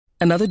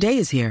Another day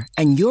is here,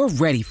 and you're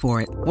ready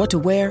for it. What to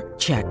wear?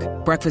 Check.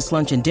 Breakfast,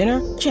 lunch, and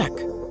dinner? Check.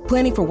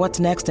 Planning for what's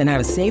next and how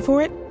to save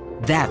for it?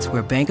 That's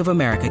where Bank of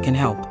America can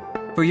help.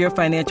 For your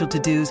financial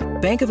to-dos,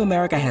 Bank of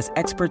America has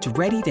experts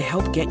ready to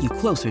help get you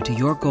closer to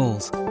your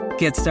goals.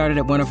 Get started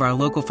at one of our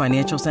local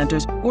financial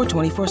centers or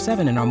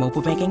 24/7 in our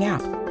mobile banking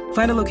app.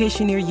 Find a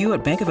location near you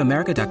at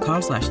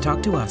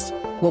bankofamerica.com/talktous.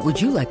 What would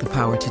you like the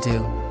power to do?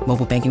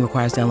 Mobile banking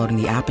requires downloading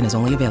the app and is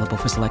only available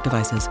for select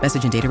devices.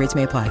 Message and data rates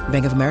may apply.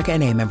 Bank of America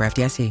N.A., member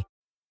FDIC.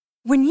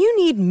 When you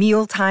need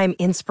mealtime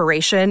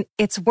inspiration,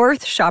 it's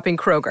worth shopping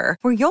Kroger,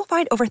 where you'll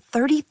find over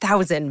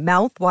 30,000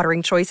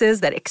 mouth-watering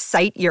choices that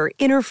excite your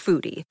inner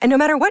foodie. And no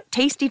matter what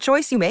tasty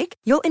choice you make,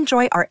 you'll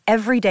enjoy our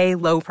everyday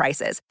low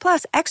prices,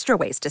 plus extra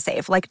ways to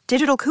save, like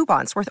digital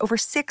coupons worth over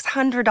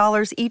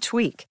 $600 each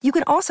week. You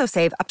can also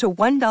save up to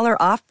 $1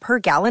 off per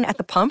gallon at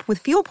the pump with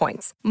fuel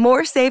points.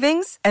 More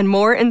savings and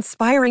more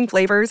inspiring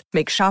flavors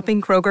make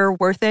shopping Kroger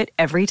worth it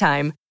every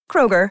time.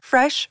 Kroger,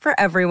 fresh for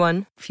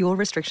everyone. Fuel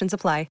restrictions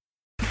apply.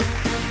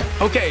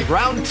 Okay,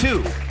 round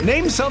two.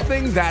 Name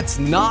something that's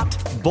not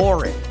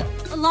boring.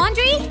 A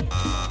laundry?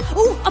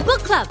 Ooh, a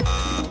book club.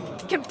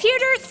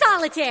 Computer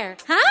solitaire,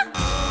 huh?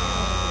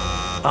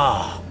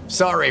 Ah,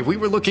 sorry, we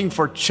were looking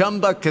for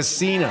Chumba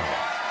Casino.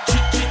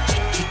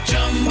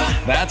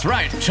 That's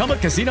right,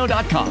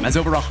 ChumbaCasino.com has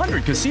over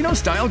 100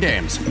 casino-style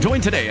games.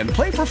 Join today and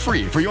play for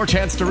free for your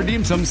chance to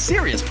redeem some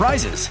serious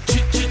prizes.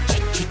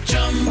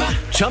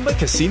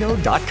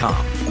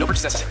 ChumbaCasino.com. No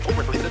purchase necessary. Void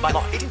where prohibited by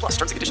law. 18+.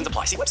 Terms and conditions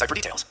apply. See website for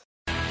details.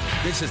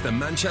 This is the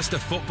Manchester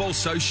Football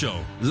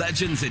Social,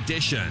 Legends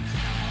Edition.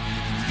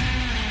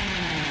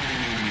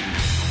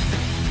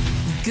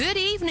 Good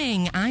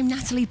evening, I'm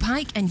Natalie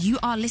Pike and you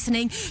are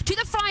listening to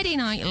the Friday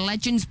Night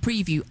Legends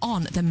preview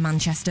on the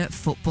Manchester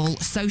Football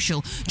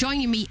Social.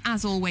 Joining me,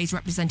 as always,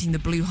 representing the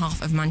blue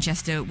half of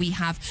Manchester, we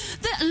have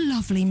the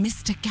lovely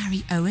Mr.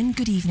 Gary Owen.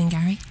 Good evening,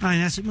 Gary. Hi,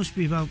 Nat. It must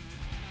be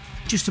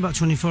just about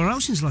 24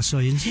 hours since last saw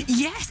you, isn't it?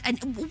 Yes, and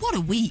what a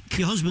week.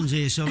 Your husband's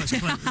here, so let's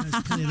clear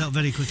it up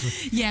very quickly.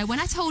 Yeah, when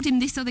I told him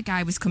this other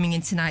guy was coming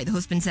in tonight, the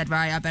husband said,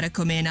 right, I better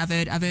come in. I've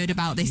heard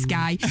about this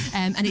guy.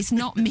 And it's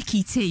not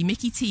Mickey T.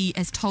 Mickey T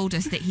has told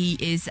us that he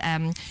is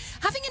having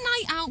a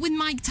night out with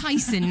Mike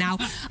Tyson. Now,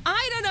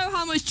 I don't know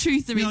how much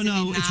truth there is in that.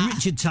 No, it's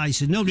Richard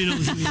Tyson. Nobody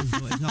knows who he is,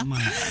 but it's not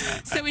mine.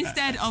 So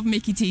instead of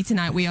Mickey T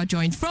tonight, we are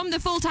joined from the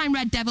full-time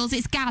Red Devils.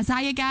 It's Gaz.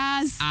 Hiya,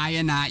 Gaz.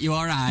 Hiya, Nat. You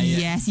all right?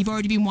 Yes, you've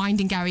already been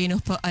winding Gary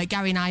and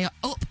Gary and I are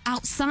up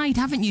outside,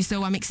 haven't you?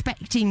 So I'm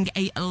expecting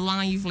a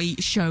lively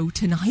show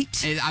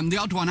tonight. I'm the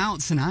odd one out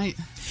tonight.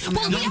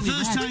 Well, we've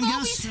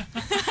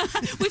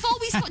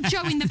always got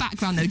Joe in the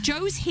background, though.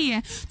 Joe's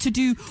here to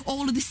do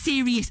all of the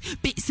serious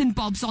bits and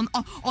bobs on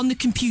the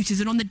computers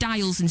and on the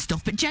dials and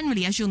stuff. But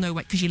generally, as you'll know,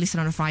 because you listen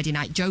on a Friday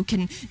night, Joe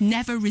can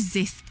never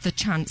resist the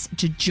chance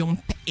to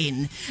jump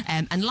in.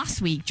 And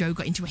last week, Joe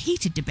got into a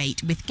heated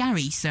debate with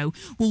Gary, so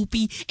we'll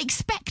be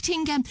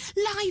expecting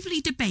lively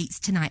debates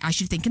tonight, I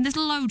should think. And there's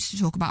loads to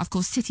talk about. Of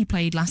course, City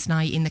played last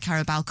night in the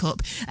Carabao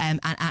Cup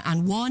and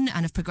won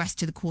and have progressed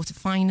to the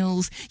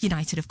quarterfinals.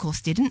 United, of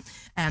course, didn't.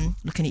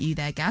 Looking at you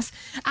there, Gaz.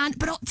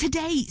 But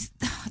today...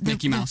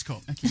 Mickey Mouse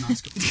Cup.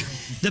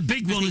 The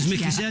big one, as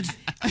Mickey said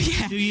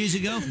 2 years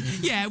ago.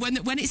 Yeah,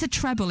 when it's a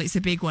treble, it's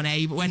a big one,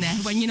 eh? But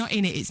when you're not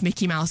in it, it's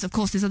Mickey Mouse. Of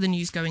course, there's other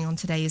news going on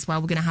today as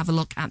well. We're going to have a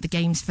look at the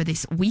games for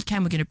this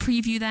weekend. We're going to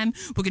preview them.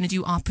 We're going to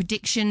do our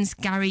predictions.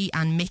 Gary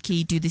and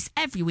Mickey do this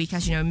every week.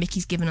 As you know,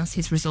 Mickey's given us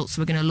his results,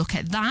 so we're going to look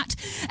at that.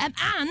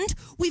 And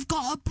we've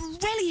got a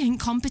brilliant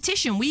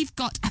competition. We've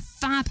got a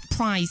fab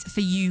prize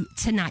for you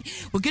tonight.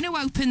 We're going to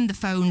open the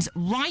phones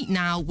right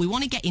now. We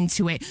want to get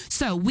into it.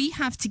 So we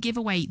have to give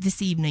away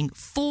this evening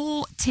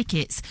 4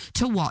 tickets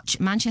to watch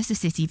Manchester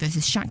City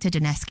versus Shakhtar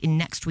Donetsk in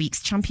next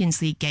week's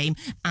Champions League game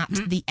at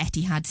the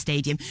Etihad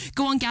Stadium.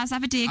 Go on, Gaz,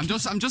 have a dig.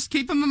 I'm just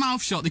keeping my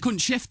mouth shut. They couldn't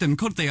shift them,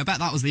 could they? I bet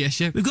that was the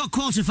issue. We've got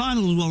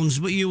quarter-final ones,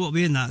 but you won't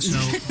be in that, so...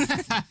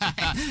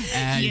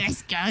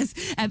 Yes, Gaz.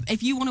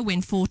 If you want to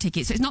win 4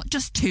 tickets, so it's not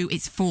just 2,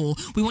 it's 4.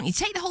 We want you to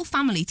take the whole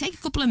family, take a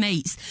couple of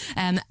mates,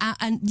 and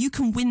you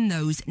can win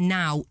those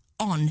now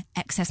on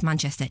XS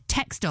Manchester.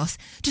 Text us.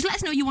 Just let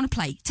us know you want to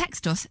play.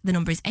 Text us. The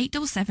number is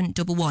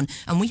 87711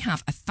 and we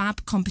have a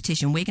fab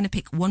competition. We're going to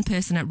pick one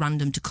person at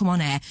random to come on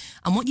air,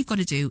 and what you've got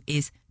to do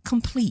is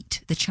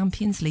complete the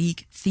Champions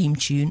League theme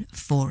tune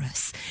for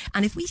us.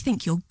 And if we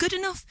think you're good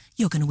enough,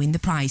 you're going to win the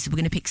prize. So we're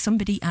going to pick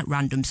somebody at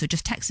random. So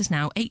just text us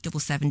now,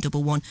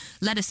 87711.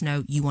 Let us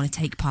know you want to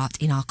take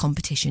part in our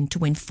competition to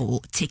win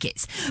 4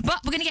 tickets.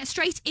 But we're going to get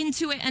straight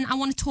into it, and I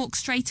want to talk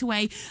straight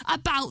away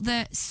about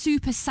the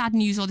super sad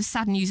news, or the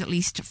sad news at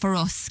least for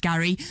us,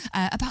 Gary,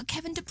 about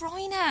Kevin De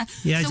Bruyne.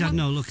 Yeah, he's had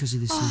no luck as he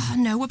this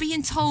season. No, we're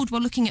being told we're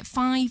looking at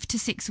 5 to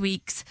 6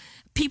 weeks.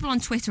 People on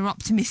Twitter are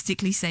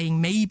optimistically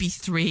saying maybe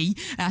 3.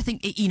 I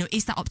think,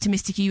 is that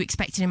optimistic? Are you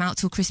expecting him out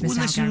till Christmas?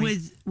 Well, listen,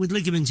 with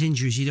ligament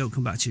injuries, you don't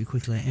come back too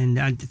quickly.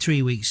 And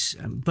 3 weeks,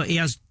 but he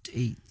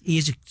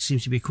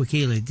seems to be a quick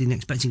healer. Didn't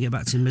expect him to get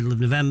back to the middle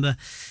of November,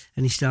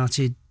 and he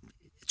started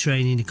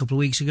training a couple of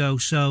weeks ago.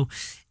 So,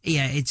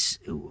 yeah, it's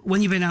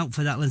when you've been out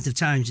for that length of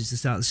time since the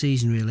start of the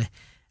season, really,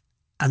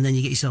 and then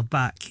you get yourself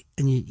back,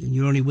 and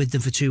you're only with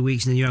them for 2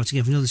 weeks, and then you're out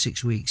again for another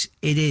 6 weeks.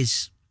 It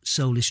is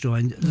soul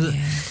destroying.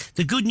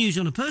 The good news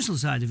on a personal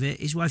side of it,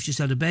 his wife's just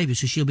had a baby,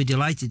 so she'll be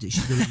delighted that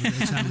she's going to have a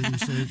bit of time with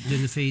him to do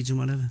the feeds and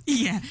whatever.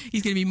 Yeah,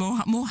 he's going to be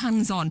more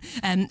hands-on.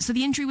 So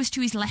the injury was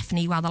to his left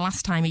knee, while the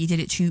last time he did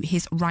it to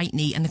his right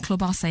knee, and the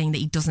club are saying that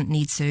he doesn't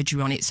need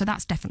surgery on it, so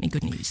that's definitely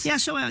good news. Yeah,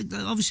 so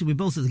obviously we were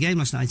both at the game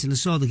last night, and I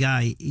saw the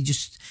guy, he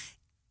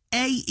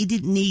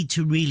didn't need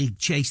to really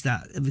chase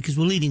that, because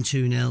we're leading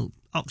 2-0.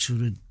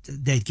 Oxford,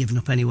 they'd given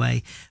up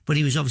anyway, but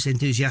he was obviously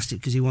enthusiastic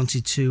because he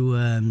wanted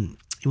to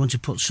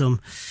put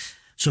some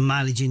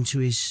mileage into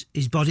his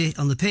body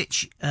on the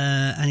pitch,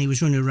 and he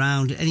was running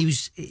around, and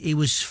he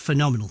was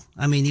phenomenal.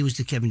 I mean, he was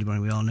the Kevin De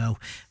Bruyne we all know,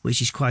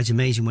 which is quite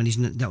amazing when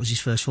that was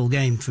his first full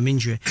game from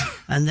injury.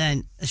 And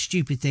then a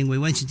stupid thing, we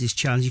went into this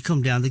challenge, you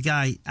come down, the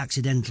guy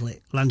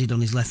accidentally landed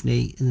on his left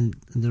knee, and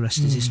the rest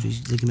is history,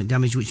 ligament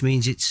damage, which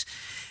means it's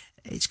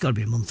got to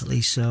be a month at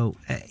least. So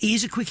he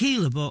is a quick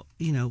healer, but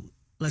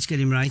let's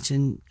get him right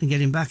and get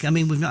him back. I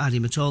mean, we've not had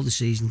him at all this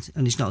season,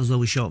 and it's not as though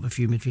we're short of a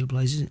few midfield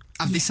players, is it?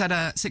 Have they said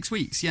 6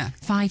 weeks? Yeah.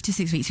 5 to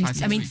 6 weeks.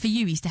 For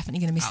you, he's definitely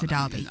going to miss the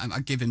derby.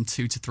 I'd give him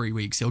 2 to 3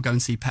 weeks. He'll go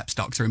and see Pep's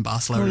doctor in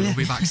Barcelona. He'll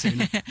be back soon.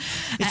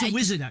 It's a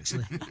wizard,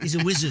 actually. He's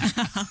a wizard.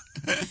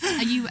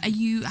 Are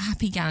you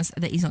happy, Gaz,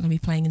 that he's not going to be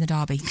playing in the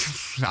derby?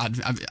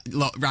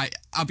 Look, right,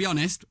 I'll be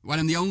honest. When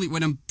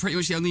I'm pretty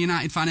much the only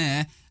United fan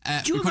here.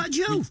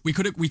 We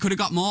could have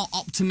got more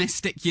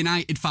optimistic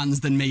United fans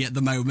than me at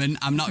the moment.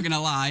 I'm not going to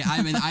lie. I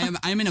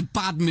am in a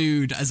bad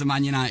mood as a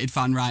Man United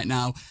fan right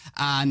now,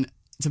 and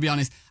to be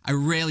honest, I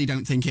really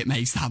don't think it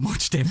makes that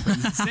much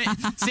difference.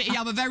 City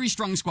have a very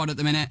strong squad at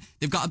the minute.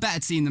 They've got a better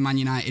team than Man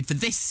United for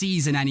this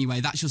season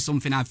anyway. That's just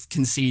something I've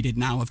conceded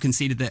now. I've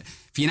conceded that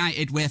for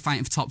United, we're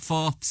fighting for top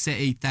 4.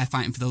 City, they're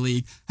fighting for the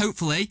league.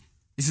 Hopefully,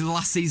 this is the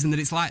last season that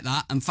it's like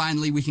that, and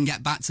finally we can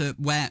get back to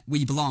where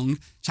we belong,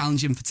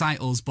 challenging for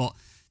titles. But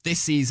this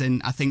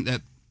season, I think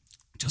that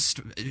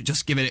just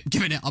giving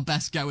it our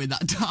best go in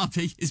that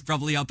derby is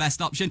probably our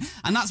best option.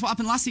 And that's what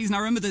happened last season. I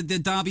remember the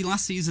derby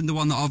last season, the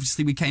one that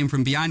obviously we came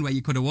from behind where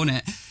you could have won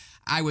it.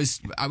 I was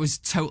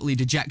totally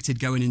dejected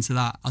going into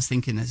that. I was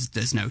thinking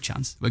there's no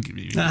chance. At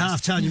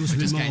half-time, you must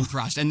have been getting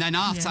thrashed. And then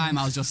half-time,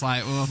 I was just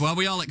like, oh, well,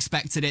 we all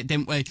expected it,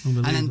 didn't we?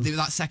 And then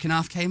that second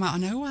half came out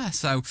of nowhere.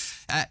 So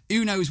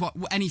who knows what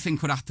anything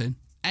could happen.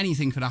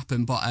 Anything could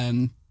happen, but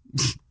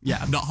yeah,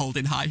 I'm not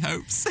holding high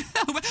hopes.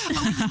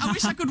 I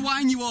wish I could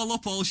wind you all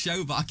up all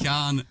show, but I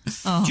can't.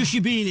 Oh. Just you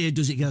being here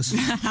does it, Gaz?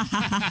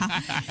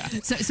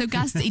 so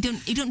Gaz, you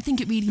don't think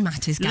it really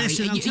matters, Gary?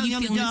 Listen, I'm telling you,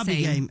 on a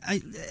derby game,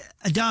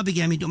 a derby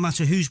game, it don't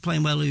matter who's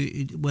playing well,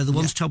 whether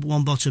one's top,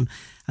 one bottom.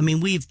 I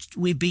mean, we've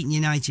beaten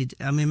United.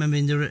 I remember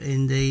in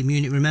the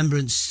Munich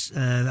Remembrance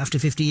after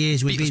 50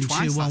 years, we beat them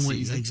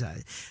 2-1.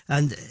 Exactly,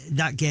 and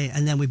that game,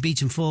 and then we beat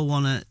them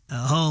 4-1 at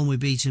home. We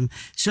beat them.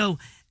 So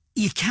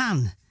you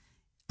can.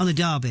 On a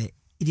derby,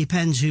 it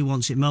depends who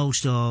wants it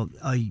most, or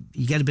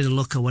you get a bit of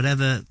luck or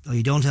whatever, or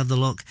you don't have the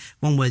luck,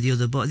 one way or the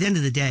other. But at the end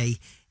of the day,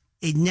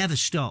 it never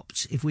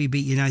stopped if we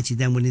beat United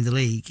then winning the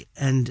league,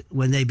 and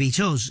when they beat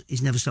us,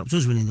 it's never stopped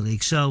us winning the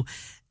league. So,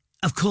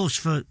 of course,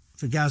 for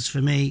Gaz,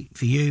 for me,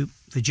 for you,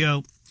 for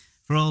Joe,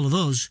 for all of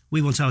us,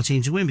 we want our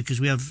team to win because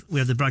we have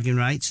the bragging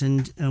rights,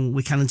 and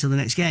we can until the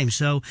next game.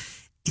 So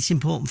it's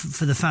important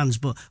for the fans,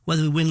 but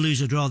whether we win,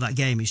 lose or draw that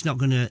game, it's not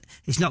going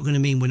to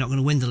mean we're not going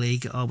to win the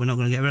league or we're not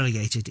going to get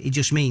relegated. It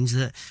just means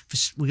that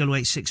we're going to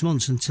wait 6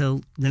 months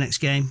until the next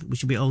game,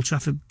 which will be at Old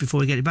Trafford, before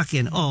we get it back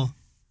again, or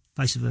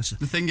vice versa.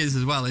 The thing is,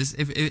 as well, is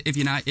if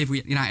United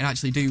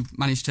actually do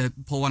manage to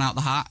pull one out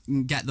the hat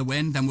and get the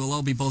win, then we'll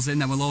all be buzzing.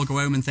 Then we'll all go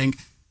home and think,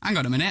 hang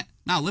on a minute,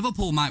 now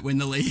Liverpool might win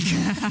the league.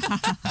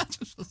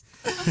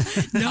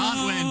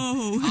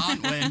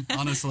 Can't win,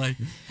 honestly.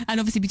 And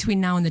obviously between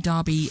now and the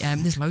derby,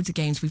 there's loads of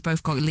games. We've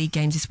both got league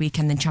games this week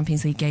and then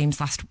Champions League games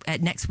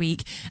next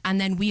week.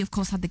 And then we, of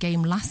course, had the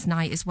game last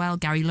night as well,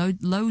 Gary.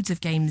 Loads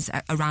of games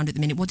around at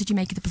the minute. What did you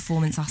make of the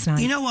performance last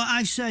night? You know what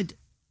I've said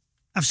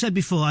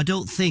before, I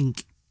don't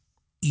think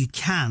you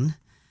can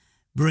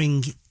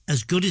bring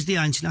as good as the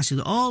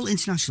internationals, all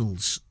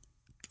internationals,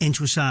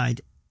 into a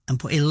side and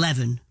put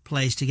 11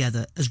 players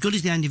together, as good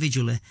as they are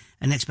individually,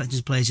 and expect them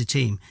to play as a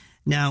team.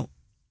 Now,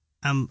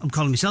 I'm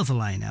calling myself a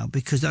liar now,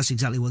 because that's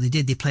exactly what they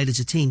did. They played as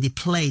a team. They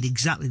played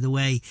exactly the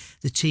way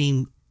the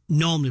team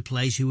normally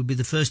plays, who would be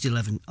the first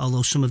 11,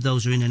 although some of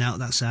those are in and out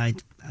that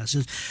side.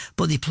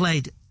 But they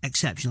played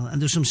exceptional, and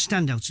there's some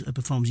standout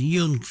performances.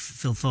 Young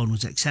Phil Foden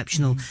was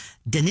exceptional.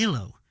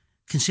 Danilo,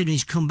 considering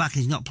he's come back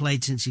and he's not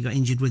played since he got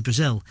injured with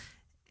Brazil,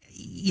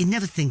 you'd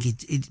never think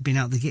he'd been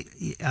out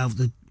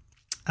the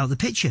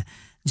picture.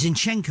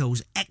 Zinchenko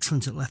was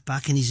excellent at left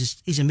back, and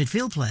he's a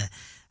midfield player.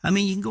 I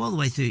mean, you can go all the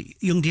way through.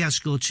 Young Diaz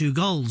scored 2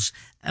 goals,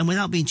 and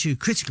without being too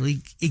critical,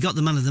 he got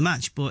the man of the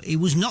match, but he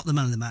was not the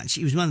man of the match.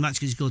 He was the man of the match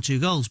because he scored 2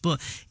 goals, but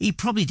he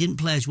probably didn't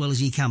play as well as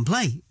he can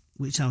play,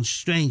 which sounds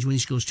strange when he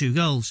scores 2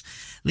 goals.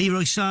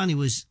 Leroy Sané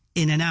was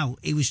in and out.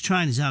 He was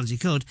trying as hard as he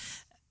could,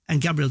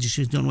 and Gabriel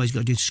Jesus don't know what he's got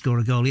to do to score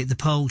a goal. He hit the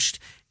post.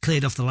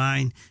 cleared off the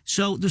line.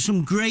 So there's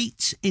some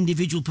great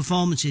individual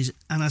performances,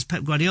 and as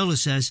Pep Guardiola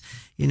says,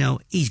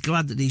 he's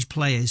glad that these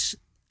players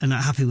are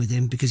not happy with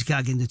him because he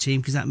can't get in the team,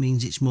 because that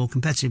means it's more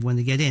competitive when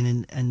they get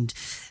in, and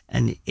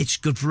it's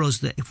good for us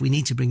that if we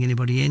need to bring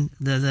anybody in,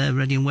 they're there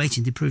ready and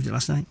waiting. They proved it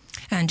last night.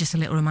 And just a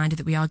little reminder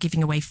that we are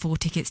giving away 4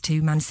 tickets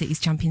to Man City's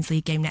Champions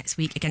League game next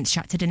week against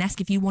Shakhtar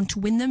Donetsk. If you want to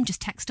win them,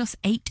 just text us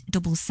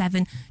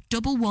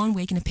 87711.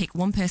 We're going to pick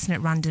one person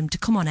at random to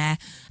come on air,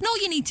 and all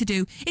you need to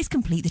do is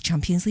complete the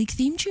Champions League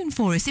theme tune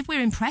for us. If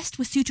we're impressed,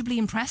 we're suitably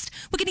impressed,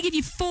 we're going to give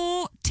you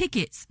 4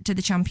 tickets to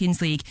the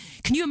Champions League.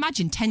 Can you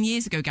imagine 10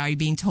 years ago, Gary,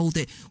 being told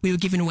that we were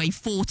giving away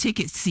 4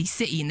 tickets to see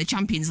City in the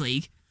Champions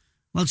League?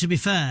 Well, to be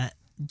fair,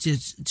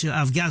 to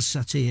have Gaz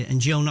sat here and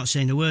Joe not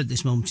saying a word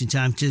this moment in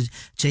time, to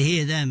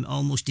hear them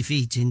almost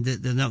defeating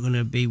that they're not going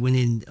to be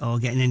winning or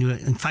getting anywhere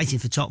and fighting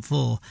for top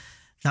 4,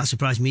 that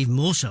surprised me even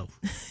more so.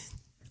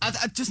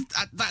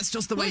 That's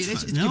just the way it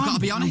is. You've got to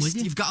be honest.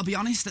 You've got to be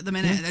honest at the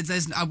minute. Yeah.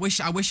 I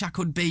wish I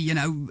could be,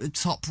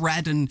 top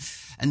red and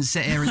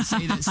sit here and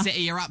say that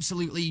City are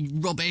absolutely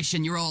rubbish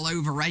and you're all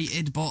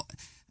overrated, but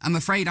I'm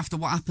afraid after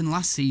what happened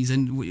last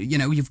season,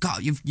 you've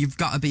got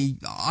to be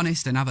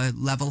honest and have a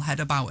level head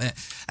about it.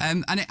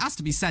 And it has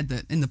to be said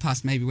that in the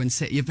past, maybe when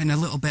City have been a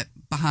little bit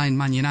behind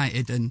Man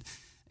United, and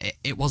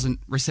it wasn't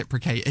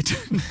reciprocated,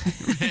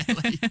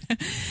 really.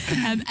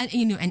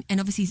 And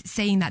obviously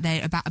saying that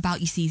there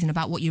about your season,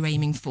 about what you're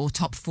aiming for,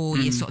 top 4,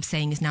 you're sort of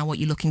saying is now what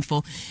you're looking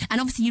for. And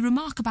obviously you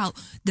remark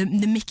about the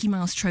Mickey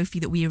Mouse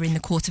Trophy that we are in the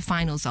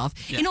quarterfinals of.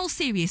 Yeah. In all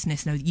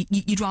seriousness, no,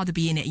 you'd rather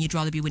be in it and youuld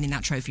rather be winning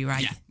that trophy,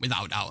 right? Yeah,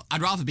 without doubt.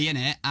 I'd rather be in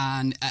it,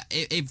 and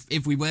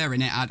if we were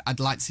in it, I'd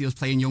like to see us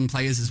playing young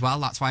players as well.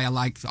 That's why I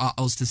like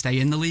us to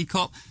stay in the League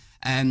Cup.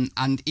 And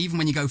even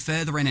when you go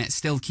further in it,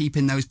 still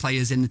keeping those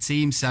players in the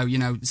team. So,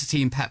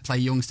 Team Pep play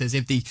youngsters.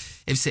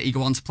 If City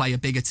go on to play a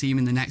bigger team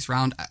in the next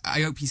round, I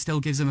hope he still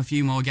gives them a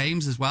few more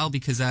games as well,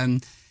 because I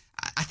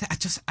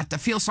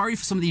feel sorry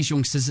for some of these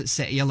youngsters at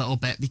City a little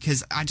bit,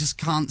 because I just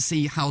can't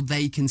see how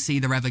they can see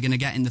they're ever going to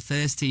get in the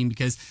first team,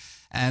 because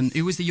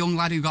it was the young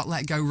lad who got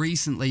let go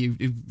recently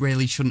who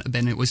really shouldn't have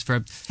been. It was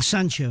for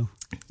Sancho.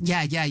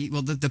 Yeah.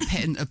 Well,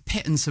 the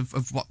pittance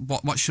of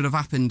what should have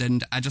happened,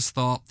 and I just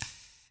thought,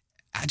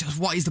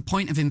 what is the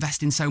point of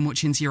investing so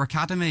much into your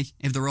academy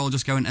if they're all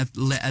just going to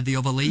litter the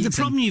other leagues? The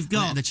problem you've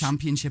got, the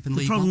Championship and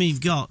League. The problem you've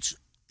got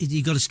is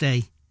you've got to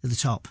stay at the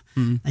top,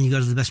 and you've got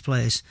to have the best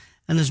players.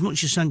 And as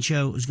much as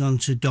Sancho has gone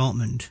to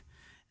Dortmund,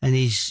 and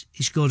he's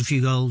scored a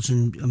few goals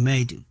and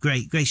made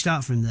great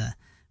start for him there,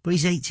 but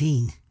he's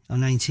 18 or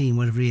 19,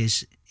 whatever he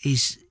is.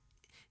 He's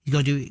got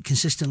to do it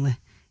consistently.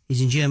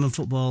 He's in German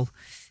football.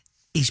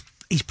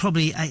 He's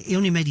probably, he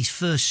only made his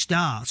first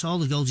start. All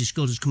the goals he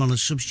scored has come on as a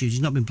substitute.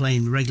 He's not been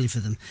playing regularly for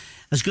them.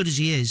 As good as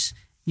he is,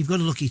 you've got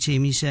to look at your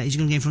team. You say, he's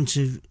going to get in front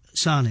of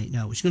Sane?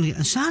 No.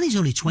 And Sane's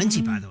only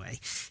 20, by the way.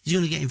 He's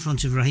going to get in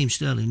front of Raheem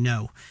Sterling?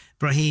 No.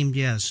 Brahim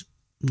Diaz?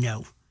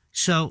 No.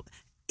 So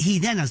he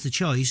then has the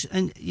choice,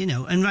 and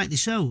rightly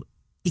so.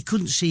 He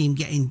couldn't see him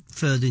getting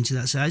further into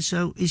that side,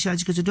 so he decided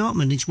to go to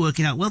Dortmund. It's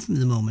working out well for him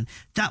at the moment.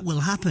 That will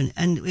happen,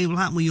 and it will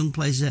happen with young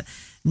players that,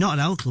 not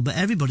at our club, but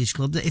everybody's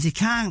club, that if they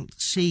can't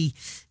see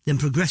them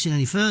progressing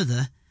any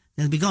further,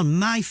 they'll be gone.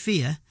 My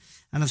fear,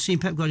 and I've seen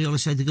Pep Guardiola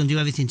say they're going to do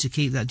everything to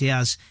keep that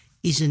Diaz,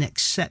 is an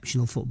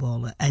exceptional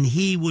footballer, and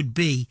he would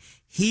be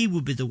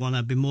the one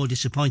I'd be more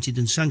disappointed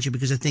than Sancho,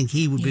 because I think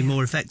he would be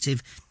more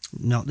effective.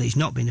 Not that he's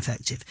not been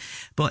effective,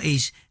 but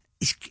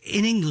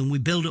in England we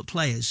build up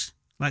players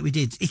like we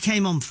did. He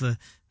came on for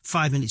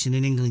 5 minutes in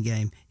an England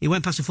game. He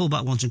went past the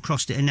fullback once and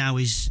crossed it, and now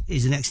he's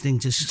the next thing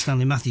to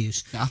Stanley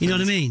Matthews. You know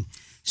what I mean?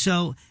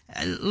 So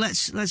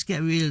let's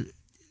get a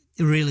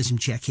realism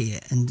check here,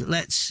 and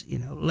let's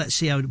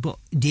see how. But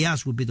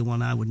Diaz would be the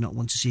one I would not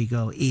want to see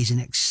go. He's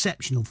an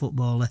exceptional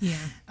footballer,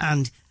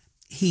 and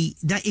he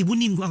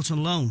wouldn't even go out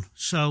on loan.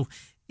 So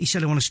he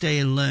said, "I want to stay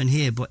and learn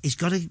here," but he's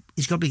got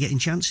to be getting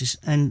chances,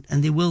 and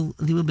they will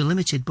be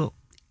limited. But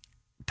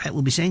Pep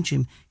will be saying to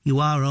him, "You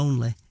are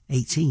only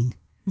 18."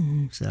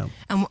 So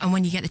and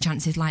when you get the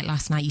chances like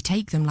last night, you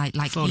take them like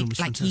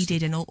he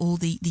did, and all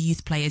the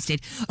youth players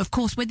did. Of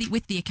course,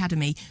 with the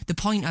academy, the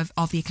point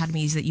of the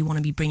academy is that you want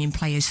to be bringing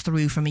players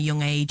through from a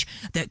young age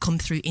that come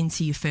through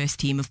into your first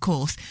team, of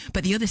course.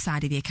 But the other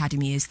side of the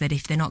academy is that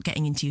if they're not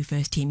getting into your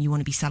first team, you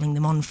want to be selling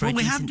them on for a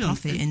decent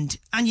profit.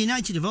 And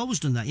United have always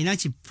done that.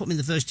 United put them in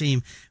the first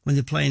team when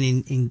they're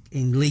playing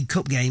in League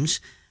Cup games,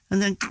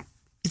 and then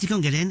if they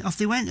can't get in, off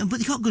they went. But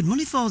they got good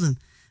money for them.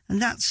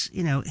 And that's,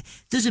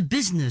 there's a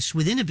business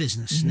within a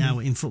business now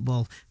in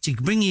football to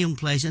bring young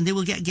players, and they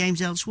will get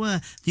games elsewhere.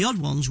 The odd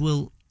ones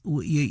you'll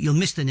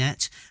miss the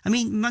net. I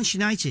mean, Manchester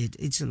United,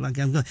 it's like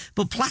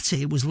but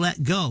Platty was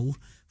let go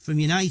from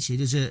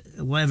United as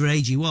whatever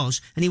age he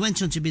was, and he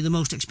went on to be the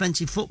most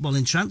expensive football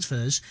in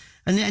transfers,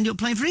 and they ended up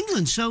playing for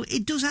England. So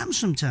it does happen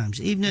sometimes,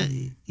 even at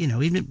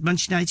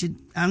Manchester United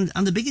and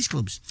the biggest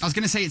clubs. I was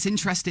going to say it's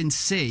interesting to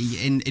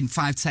see in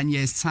 5-10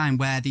 years' time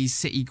where these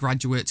City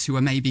graduates who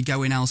are maybe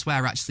going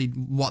elsewhere actually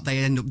what they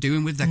end up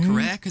doing with their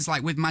career. Because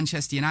like with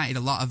Manchester United,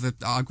 a lot of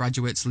our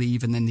graduates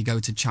leave and then they go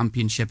to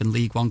Championship and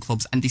League One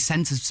clubs, and they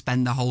tend to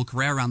spend their whole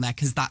career around there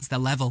because that's their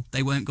level.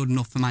 They weren't good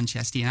enough for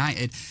Manchester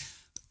United.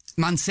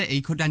 Man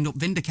City could end up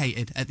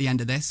vindicated at the end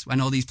of this when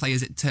all these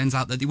players, it turns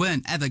out that they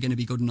weren't ever going to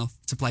be good enough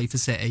to play for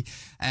City.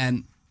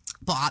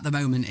 But at the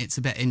moment, it's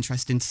a bit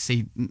interesting to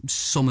see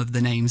some of the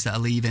names that are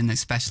leaving,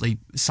 especially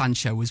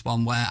Sancho was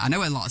one where I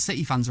know a lot of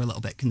City fans are a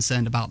little bit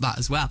concerned about that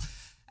as well.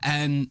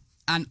 And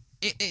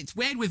it's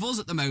weird with us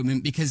at the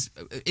moment because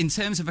in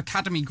terms of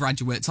academy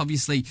graduates,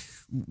 obviously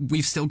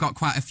we've still got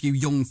quite a few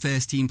young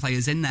first-team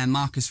players in there,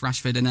 Marcus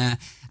Rashford and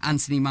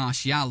Anthony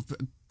Martial.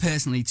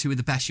 Personally, two of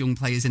the best young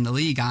players in the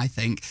league, I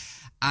think.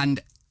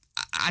 And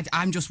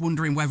I'm just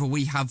wondering whether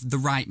we have the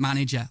right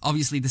manager.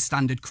 Obviously, the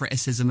standard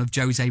criticism of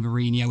Jose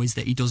Mourinho is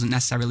that he doesn't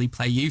necessarily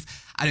play youth.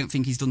 I don't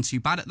think he's done too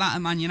bad at that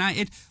at Man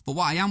United. But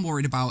what I am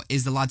worried about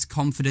is the lad's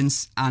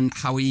confidence and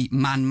how he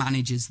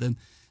manages them.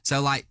 So,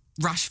 like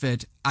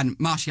Rashford and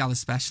Martial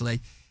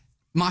especially.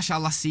 Martial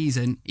last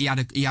season, he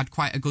had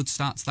quite a good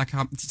start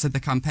to the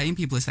campaign.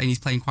 People are saying he's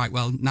playing quite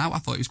well now. I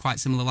thought he was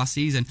quite similar last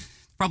season.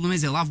 Problem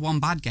is he'll have one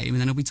bad game and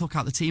then he'll be took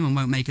out the team and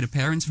won't make an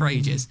appearance for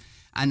ages.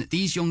 And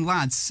these young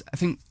lads, I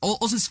think,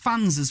 us as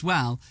fans as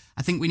well,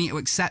 I think we need to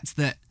accept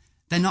that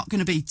they're not going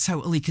to be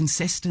totally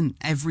consistent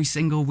every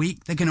single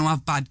week. They're going to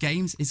have bad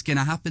games. It's going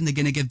to happen. They're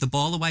going to give the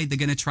ball away. They're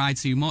going to try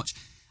too much.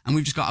 And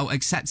we've just got to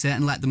accept it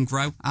and let them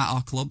grow at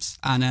our clubs.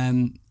 And,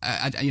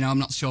 I'm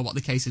not sure what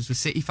the case is with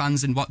City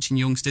fans and watching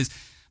youngsters,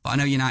 but I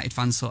know United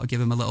fans sort of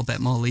give them a little bit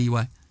more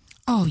leeway.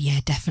 Oh yeah,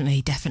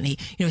 definitely.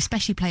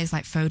 Especially players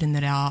like Foden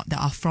that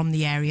are from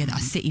the area, that are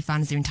City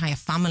fans. Their entire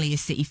family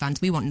is City fans.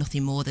 We want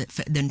nothing more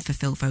than for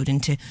Phil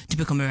Foden to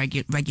become a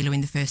regular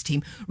in the first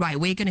team. Right,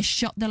 we're going to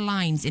shut the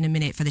lines in a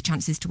minute for the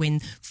chances to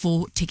win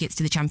 4 tickets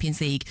to the Champions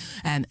League.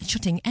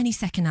 Shutting any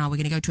second now. We're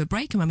going to go to a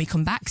break, and when we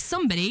come back,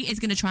 somebody is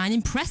going to try and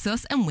impress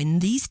us and win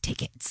these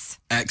tickets.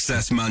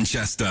 XS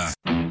Manchester.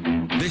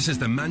 This is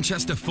the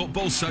Manchester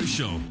Football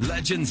Social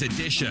Legends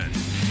Edition.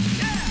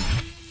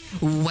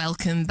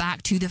 Welcome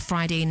back to the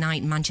Friday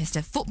night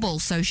Manchester Football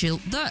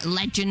Social, the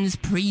Legends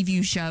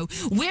preview show.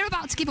 We're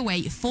about to give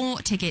away 4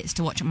 tickets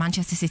to watch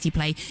Manchester City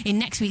play in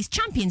next week's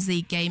Champions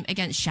League game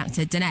against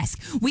Shakhtar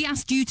Donetsk. We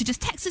asked you to just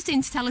text us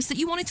in to tell us that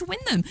you wanted to win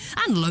them,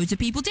 and loads of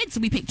people did,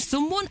 so we picked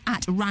someone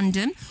at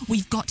random.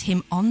 We've got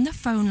him on the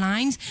phone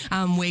lines,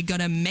 and we're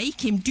going to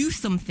make him do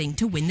something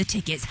to win the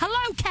tickets.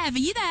 Hello, Kev, are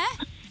you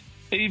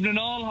there? Evening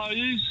all, how are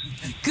you?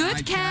 Good,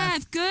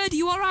 Kev, good.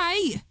 You all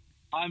right?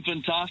 I'm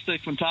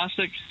fantastic.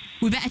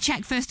 We better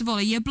check first of all,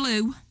 are you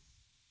blue?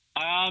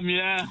 I am,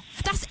 yeah.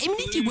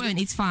 If you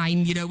weren't, it's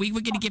fine. We're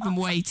going to give them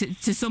away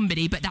to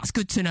somebody, but that's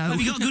good to know.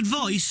 Have you got a good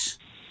voice?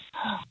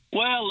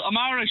 Well, I'm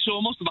Irish, so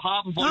I must have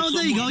half a voice. Oh,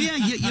 there you go, yeah,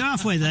 you're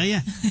halfway there,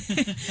 yeah.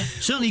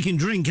 Certainly you can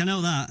drink, I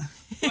know that.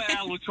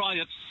 Well, we'll try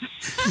it.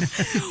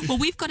 Well,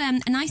 we've got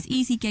a nice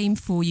easy game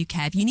for you,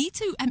 Kev. You need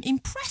to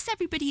impress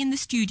everybody in the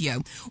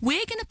studio.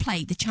 We're going to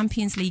play the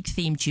Champions League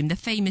theme tune, the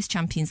famous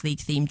Champions League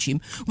theme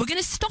tune. We're going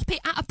to stop it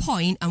at a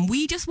point, and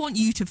we just want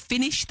you to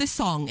finish the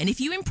song. And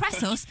if you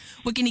impress us,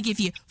 we're going to give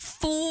you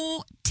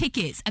 4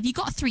 tickets. Have you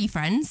got 3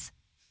 friends?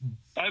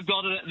 I've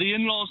got the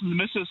in-laws and the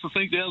missus. I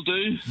think they'll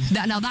do.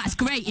 Now that's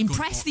great.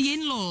 Impress the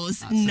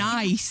in-laws.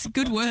 Nice.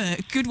 Good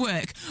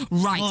work.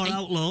 Right. Or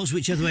outlaws,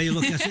 whichever way you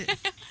look at it.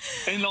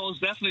 In-laws,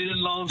 definitely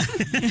in-laws.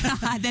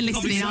 They're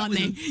listening, aren't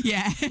they?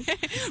 Yeah.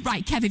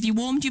 Right, Kev, have you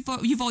warmed your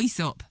voice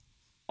up?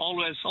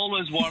 Always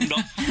warmed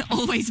up.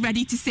 Always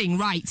ready to sing.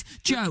 Right.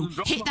 Joe,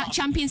 hit that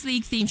Champions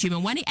League theme tune,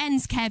 and when it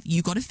ends, Kev,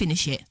 you got to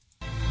finish it.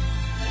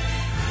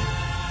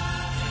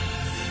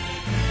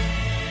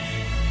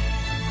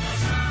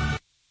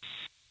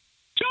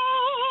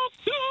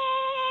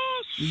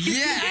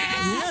 Yeah,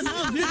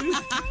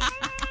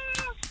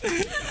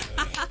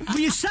 Were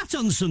you sat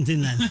on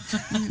something then?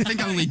 I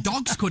think only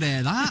dogs could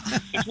hear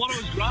that. It's what I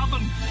was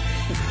grabbing.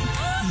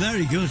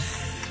 Very good.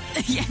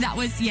 Yeah, that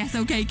was, yes,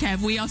 okay,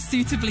 Kev, we are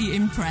suitably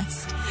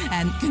impressed.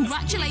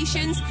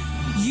 Congratulations.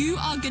 You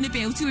are going to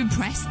be able to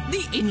impress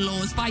the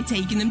in-laws by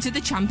taking them to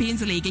the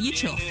Champions League. Are you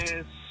chuffed?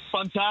 Yes,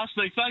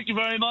 fantastic. Thank you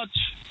very much.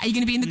 Are you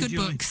going to be in the good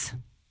books?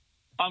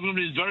 I'm going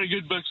to be in very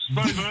good books.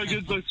 Very, very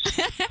good books.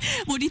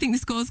 What do you think the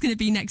score's going to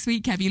be next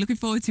week, Kev? Are you looking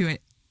forward to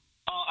it?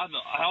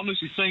 I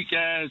honestly think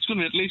it's going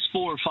to be at least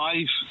 4 or 5.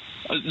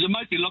 They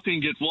might be lucky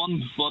to get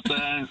 1, but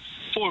 4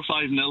 or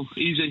 5-0,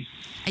 easy.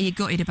 Are you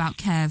gutted about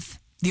Kev?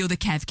 The other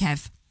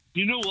Kev?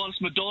 You know what?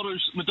 It's my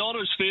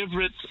daughter's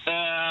favourite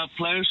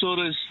player, so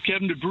it is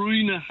Kevin De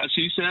Bruyne, as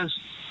he says.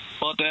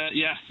 But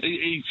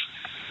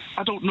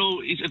I don't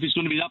know if he's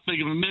going to be that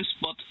big of a miss,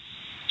 but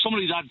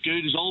somebody that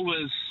good is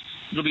always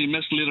going to be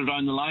missed later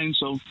down the line.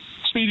 So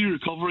speedy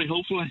recovery,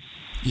 hopefully.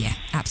 Yeah,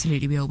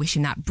 absolutely. We're all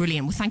wishing that.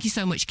 Brilliant. Well, thank you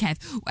so much, Kev.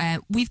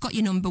 We've got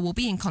your number. We'll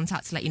be in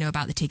contact to let you know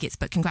about the tickets,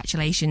 but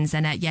congratulations.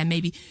 And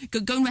maybe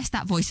go and rest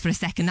that voice for a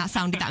second. That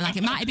sounded like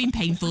it might have been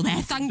painful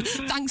there. Thanks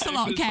a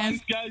lot, Kev.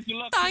 Thanks, guys. Good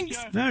luck.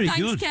 Thanks. Very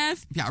good.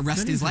 Kev. Yeah,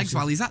 rest his legs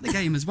while he's at the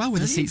game as well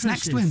with the seats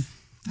next to him.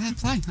 Fair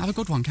play. Have a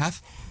good one,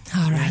 Kev.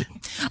 All right.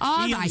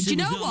 All right. Do you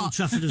know what? Old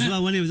Trafford as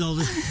well, when he was all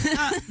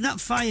that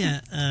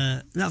fire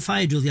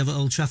drill they have at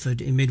Old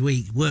Trafford in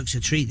midweek works a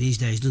treat these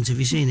days, doesn't it? Have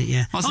you seen it?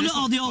 Yeah.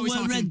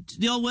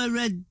 They all wear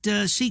red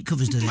seat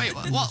covers, do they? Wait,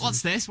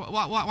 what's this?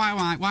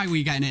 Why are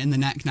we getting it in the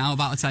neck now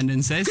about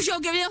attendances? Because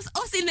you're giving us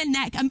in the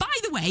neck. And by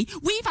the way,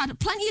 we've had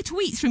plenty of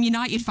tweets from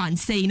United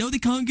fans saying, they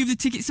can't give the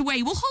tickets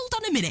away. Well,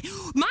 hold on a minute.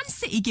 Man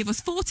City give us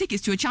 4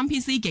 tickets to a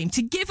Champions League game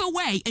to give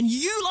away, and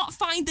you lot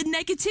find the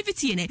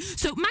negativity in it.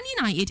 So, Man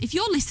United, if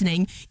you're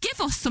listening,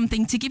 give us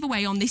something to give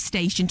away on this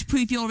station to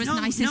prove you're as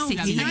nice as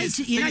City.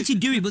 United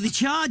do it, but they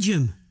charge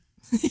them.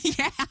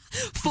 Yeah.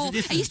 Are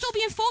you still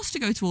being forced to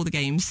go to all the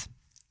games?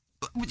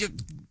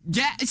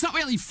 Yeah, it's not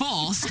really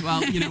forced.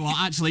 Well, you know what?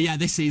 Actually, yeah,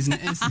 this season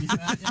it is.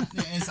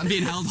 It is. I'm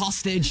being held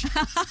hostage.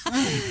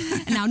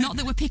 Now, not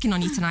that we're picking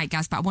on you tonight,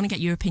 Gaz, but I want to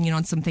get your opinion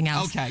on something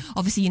else. Okay.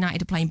 Obviously,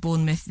 United are playing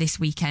Bournemouth this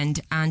weekend,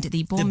 and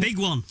the big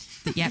one.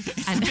 Yep.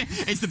 And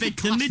it's the big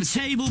the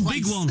mid-table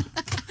big one.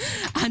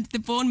 And the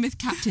Bournemouth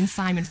captain,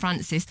 Simon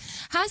Francis,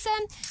 has had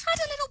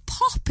a little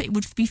pop, it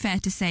would be fair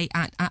to say,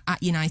 at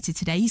United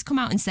today. He's come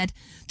out and said,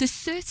 there's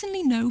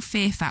certainly no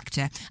fear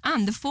factor,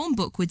 and the form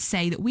book would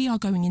say that we are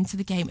going into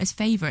the game as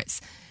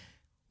favourites.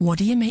 What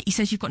do you make? He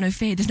says you've got no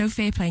fear. There's no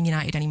fear playing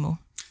United anymore.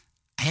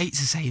 I hate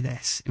to say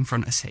this in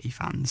front of City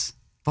fans,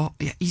 but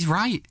yeah, he's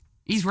right.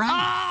 He's right.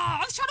 Oh,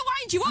 I was trying to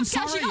wind you up,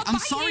 Gaz. I'm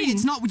sorry.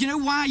 It's not. You know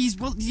why he's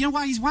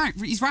right.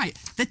 He's right.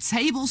 The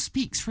table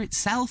speaks for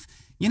itself.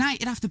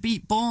 United have to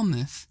beat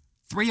Bournemouth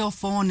 3 or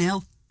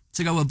 4-0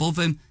 to go above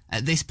them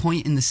at this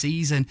point in the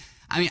season.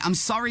 I mean, I'm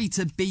sorry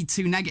to be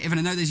too negative, and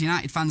I know there's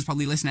United fans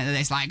probably listening to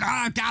this like,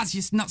 Gaz,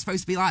 you're not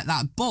supposed to be like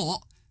that. But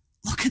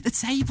look at the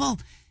table.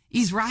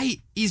 He's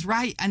right,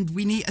 and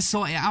we need to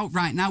sort it out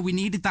right now. We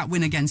needed that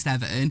win against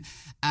Everton,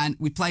 and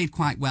we played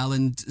quite well,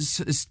 and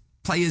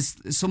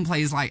some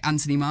players like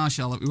Anthony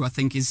Martial, who I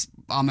think is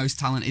our most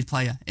talented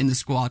player in the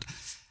squad,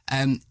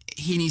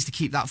 he needs to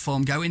keep that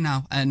form going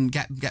now and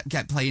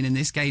get playing in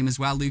this game as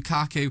well.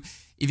 Lukaku,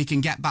 if he can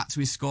get back to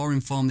his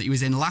scoring form that he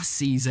was in last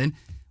season,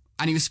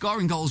 and he was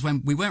scoring goals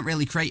when we weren't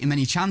really creating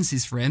many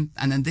chances for him,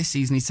 and then this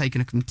season he's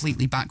taken a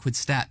completely backward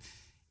step.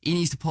 He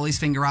needs to pull his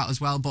finger out as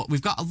well, but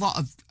we've got a lot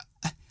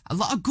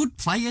of good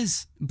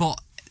players, but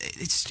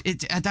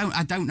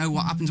I don't know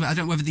what happens. I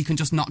don't know whether they can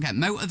just not get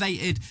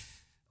motivated,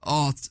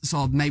 or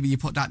so maybe you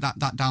put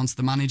that down to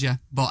the manager.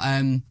 But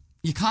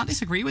you can't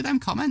disagree with them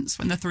comments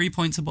when they're 3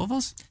 points above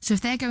us. So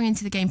if they're going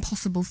into the game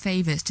possible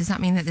favourites, does that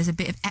mean that there's a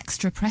bit of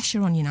extra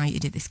pressure on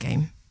United at this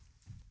game?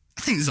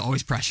 I think there's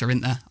always pressure,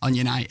 isn't there, on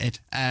United?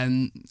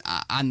 And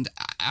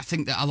I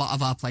think that a lot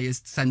of our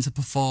players tend to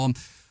perform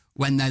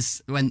when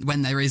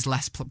there is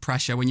less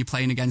pressure, when you're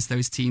playing against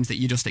those teams that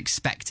you're just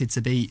expected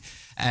to beat.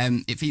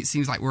 It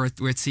seems like we're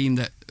a team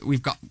that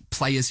we've got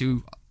players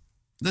who...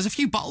 There's a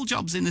few bottle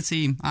jobs in the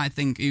team, I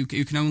think, who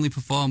can only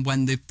perform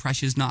when the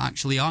pressure's not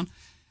actually on.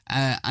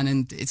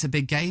 And it's a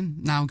big game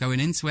now going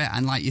into it.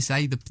 And like you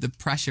say, the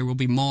pressure will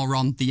be more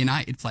on the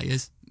United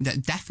players.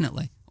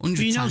 Definitely.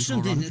 100 you know times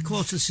something?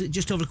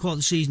 Just over a quarter of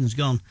the season's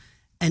gone,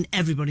 and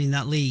everybody in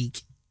that league,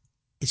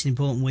 it's an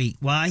important week.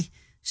 Why?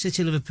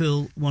 City,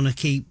 Liverpool want to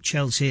keep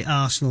Chelsea,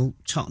 Arsenal,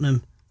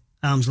 Tottenham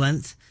arm's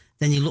length.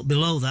 Then you look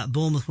below that,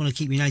 Bournemouth want to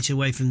keep United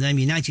away from them.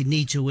 United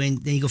need to win.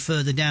 Then you go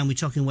further down, we're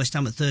talking West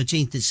Ham at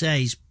 13th. It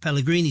says,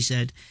 Pellegrini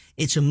said,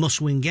 it's a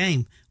must-win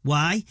game.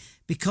 Why?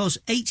 Because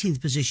 18th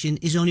position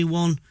is only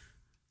one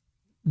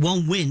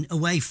win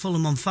away,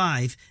 Fulham on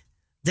 5.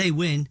 They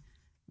win,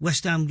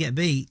 West Ham get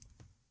beat.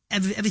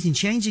 Everything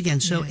changed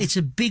again. So it's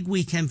a big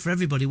weekend for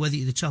everybody, whether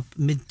you're the top,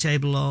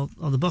 mid-table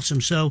or the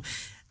bottom. So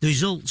the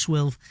results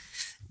will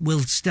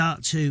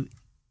start to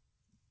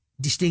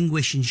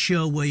distinguish and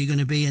show where you're going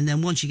to be. And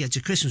then once you get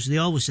to Christmas, they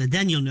always said,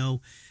 then you'll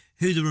know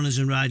who the runners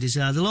and riders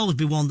are. There'll always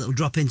be one that'll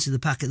drop into the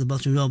pack at the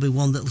bottom. There'll be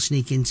one that'll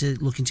sneak into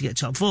looking to get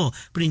top 4.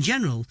 But in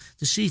general,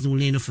 the season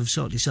will enough have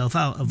sorted itself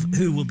out of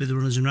who will be the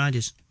runners and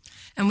riders.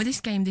 And with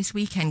this game this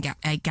weekend,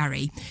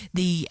 Gary,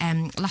 the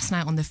last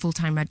night on the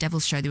Full-Time Red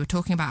Devils show, they were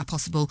talking about a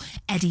possible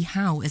Eddie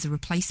Howe as a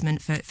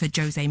replacement for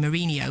Jose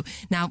Mourinho.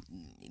 Now,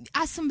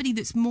 as somebody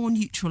that's more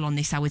neutral on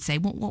this, I would say,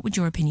 what would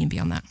your opinion be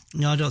on that?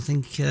 No, I don't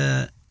think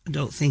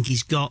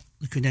he's got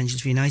the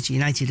credentials for United.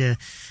 United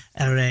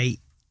are a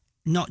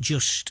not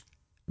just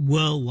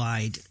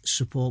worldwide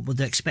support, but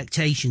the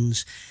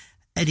expectations.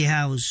 Eddie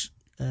Howe's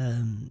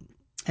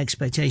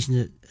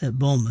expectation at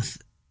Bournemouth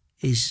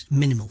is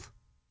minimal.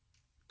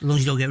 As long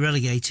as you don't get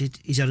relegated,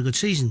 he's had a good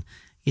season.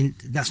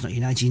 That's not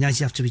United.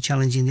 United have to be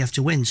challenging, they have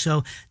to win.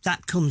 So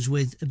that comes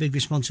with a big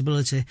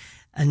responsibility,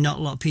 and not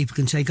a lot of people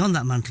can take on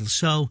that mantle.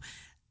 So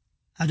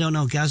I don't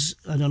know, Gaz,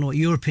 I don't know what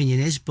your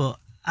opinion is, but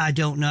I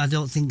don't know. I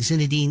don't think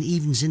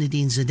even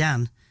Zinedine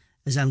Zidane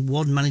has had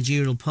one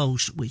managerial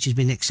post, which has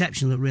been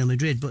exceptional at Real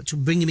Madrid, but to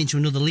bring him into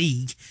another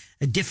league,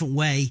 a different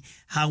way,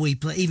 how we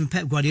play, even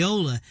Pep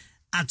Guardiola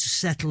had to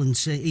settle and,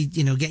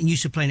 getting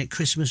used to playing at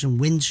Christmas and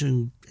winter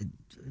and,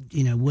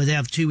 where they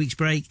have 2 weeks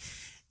break.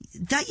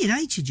 That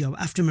United job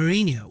after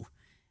Mourinho,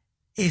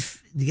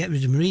 if they get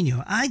rid of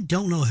Mourinho, I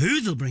don't know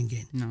who they'll bring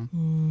in.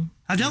 No.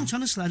 I don't,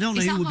 honestly. I don't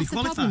know who would be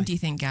qualified. Problem, do you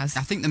think, Gaz?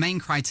 I think the main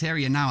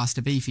criteria now has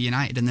to be for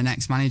United and the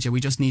next manager. We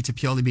just need to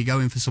purely be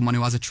going for someone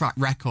who has a track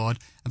record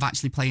of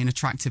actually playing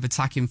attractive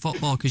attacking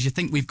football, because you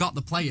think we've got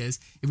the players.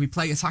 If we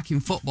play attacking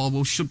football,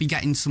 we should be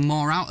getting some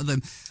more out of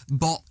them.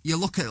 But you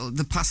look at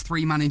the past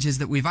 3 managers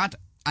that we've had,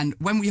 and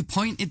when we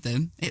appointed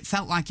them, it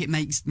felt like it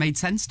made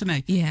sense to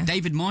me. Yeah.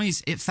 David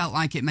Moyes, it felt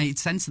like it made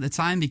sense at the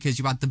time because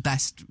you had the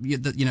best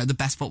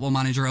football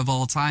manager of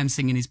all time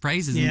singing his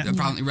praises and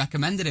apparently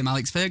recommended him,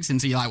 Alex Ferguson.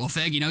 So you're like, well,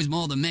 Fergie knows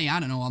more than me. I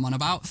don't know what I'm on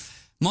about.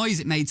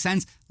 Moyes, it made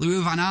sense.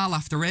 Louis van Gaal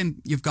after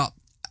him, you've got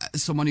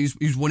someone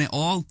who's won it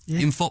all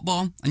in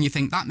football, and you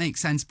think that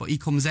makes sense, but he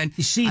comes in.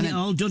 He's seen it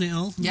all, done it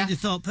all. Yeah. You'd have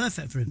thought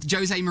perfect for him.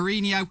 Jose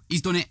Mourinho,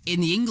 he's done it in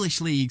the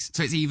English leagues,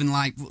 so it's even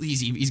like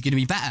he's going to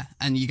be better,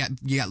 and you get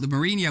the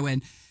Mourinho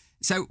in.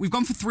 So we've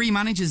gone for 3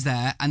 managers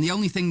there, and the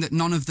only thing that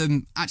none of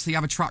them actually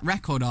have a track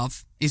record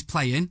of is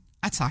playing,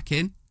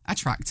 attacking,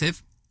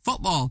 attractive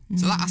football.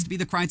 So that has to be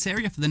the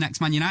criteria for the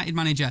next Man United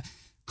manager.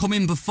 Come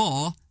in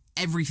before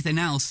everything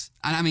else,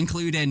 and I'm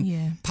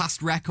including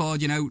past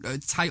record,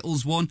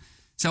 titles won.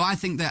 So I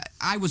think that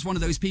I was one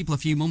of those people a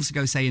few months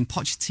ago saying,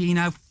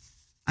 Pochettino,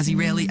 has he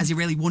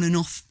really won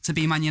enough to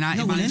be Man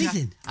United manager? Won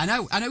anything. I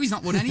know he's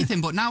not won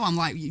anything, but now I'm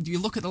like, you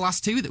look at the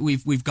last 2 that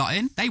we've got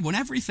in, they won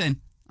everything.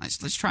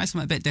 Let's try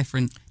something a bit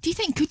different. Do you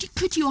think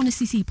could you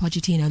honestly see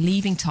Pochettino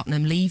leaving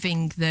Tottenham,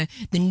 leaving the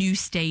new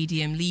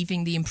stadium,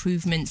 leaving the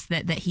improvements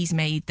that he's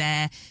made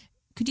there?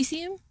 Could you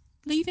see him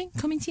leaving,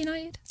 coming to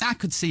United? I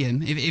could see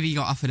him if he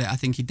got offered it. I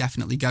think he'd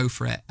definitely go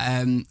for it.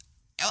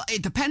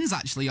 It depends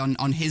actually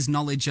on his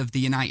knowledge of the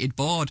United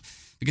board,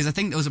 because I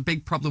think there was a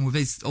big problem with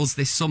us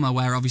this summer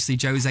where obviously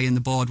Jose and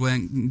the board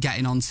weren't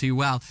getting on too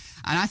well.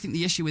 And I think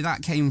the issue with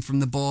that came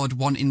from the board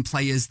wanting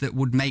players that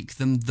would make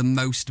them the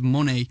most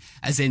money,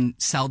 as in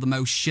sell the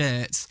most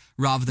shirts,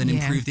 rather than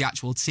improve the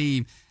actual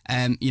team.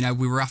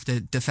 We were after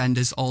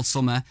defenders all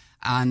summer,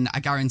 and I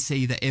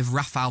guarantee that if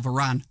Rafael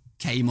Varane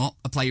came up,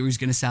 a player who's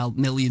going to sell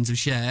millions of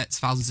shirts,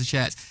 thousands of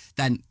shirts,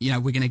 then we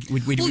would have got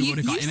him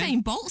in.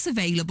 Usain Bolt's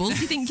available. Do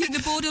you think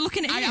the board are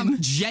looking at him? I am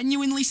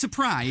genuinely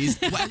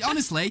surprised. Well,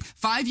 honestly,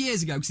 5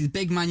 years ago, because he's a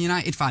big Man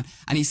United fan,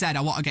 and he said,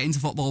 I want to get into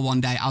football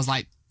one day. I was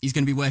like, he's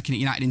going to be working at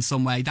United in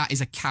some way. That is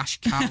a cash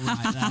cow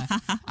right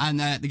there. And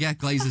the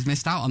Glazers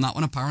missed out on that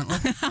one, apparently.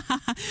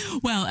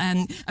 Well,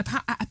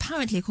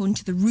 apparently, according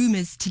to the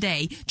rumours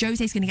today,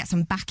 Jose's going to get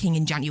some backing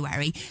in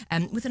January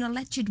with an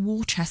alleged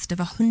war chest of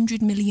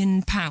 £100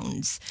 million.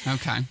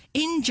 Okay.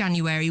 In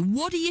January,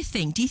 what do you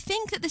think? Do you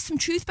think that there's some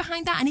truth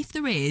behind that? And if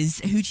there is,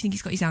 who do you think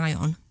he's got his eye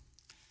on?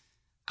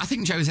 I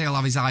think Jose will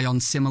have his eye on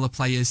similar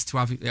players to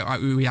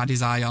who he had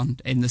his eye on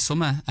in the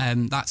summer.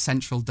 That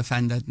central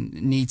defender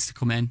needs to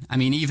come in. I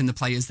mean, even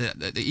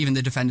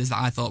the defenders that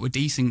I thought were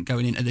decent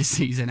going into this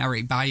season,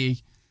 Eric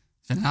Bailly,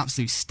 is an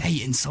absolute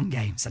state in some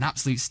games, an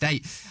absolute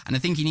state. And I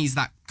think he needs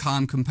that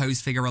calm,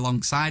 composed figure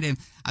alongside him.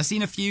 I've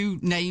seen a few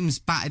names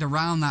batted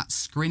around, that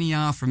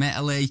Skriniar from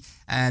Italy,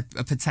 a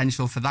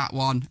potential for that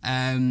one.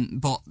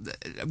 But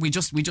we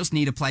just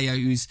need a player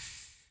who's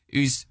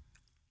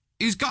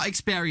got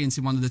experience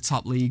in one of the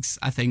top leagues,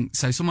 I think.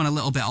 So someone a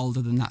little bit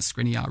older than that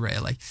Skriniar,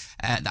 really,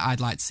 that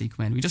I'd like to see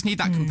come in. We just need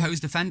that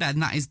composed defender,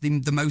 and that is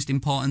the most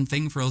important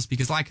thing for us,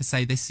 because like I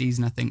say, this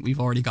season I think we've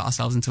already got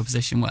ourselves into a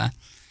position where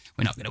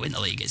we're not going to win the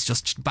league. It's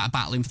just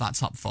battling for that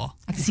top 4.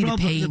 I can see the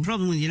pain. The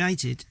problem with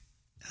United,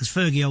 as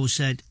Fergie always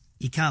said,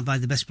 you can't buy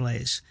the best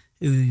players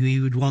who he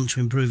would want to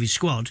improve his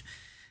squad.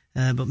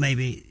 But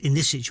maybe in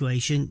this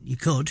situation you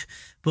could,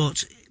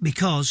 but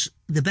because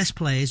the best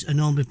players are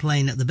normally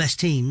playing at the best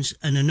teams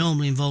and are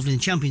normally involved in the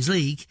Champions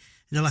League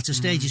in the latter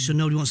stages, so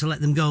nobody wants to let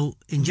them go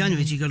in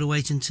January. So you've got to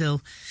wait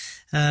until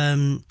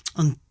the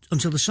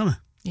summer.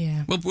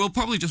 Yeah, we'll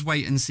probably just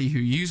wait and see who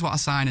you want to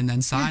sign and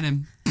then sign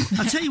him.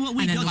 I'll tell you what,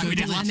 and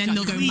then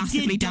they'll go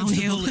massively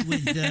downhill.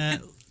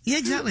 Yeah,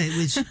 exactly.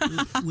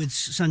 With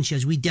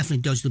Sanchez, we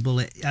definitely dodged the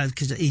bullet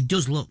because he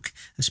does look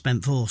a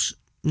spent force.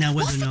 Now,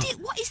 what is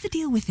the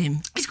deal with him?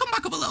 He's come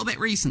back up a little bit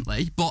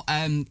recently, but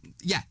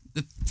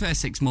the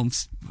first 6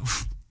 months,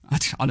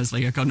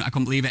 honestly, I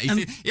couldn't believe it.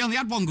 He only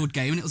had one good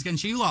game, and it was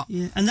against you lot.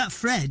 Yeah, and that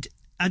Fred,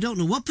 I don't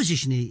know what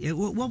position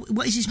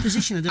what is his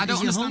position? I don't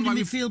is he a holding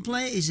midfield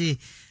player? Is he?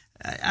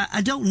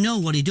 I don't know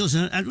what he does.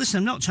 Listen,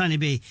 I'm not trying to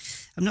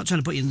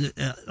put you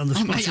on the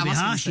spot to be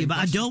harsh here, but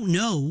I don't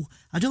know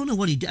what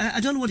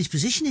I don't know what his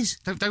position is.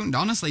 Don't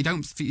honestly,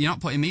 you're not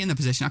putting me in the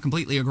position. I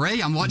completely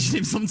agree. I'm watching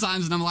him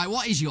sometimes and I'm like,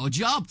 what is your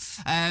job?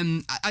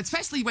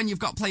 Especially when you've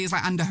got players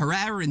like Ander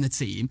Herrera in the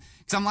team,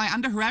 because I'm like,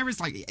 Ander Herrera's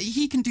like,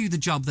 he can do the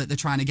job that they're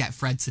trying to get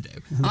Fred to do.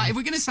 Like, if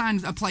we're going to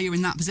sign a player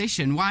in that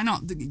position, why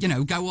not,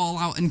 go all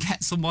out and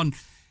get someone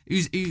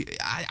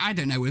I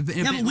don't know.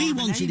 Yeah, but we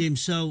wanted him,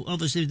 so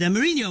obviously then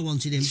Mourinho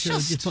wanted him, so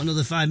just put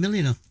another 5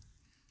 million on.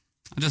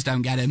 I just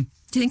don't get him.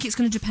 Do you think it's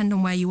going to depend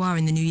on where you are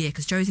in the new year?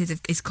 Because Jose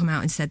has come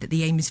out and said that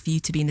the aim is for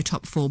you to be in the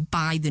top 4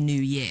 by the new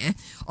year.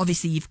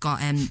 Obviously, you've got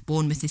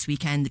Bournemouth this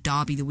weekend, the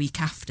Derby the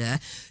week after.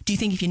 Do you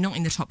think if you're not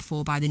in the top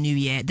 4 by the new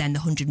year, then the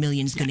 100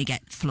 million is going to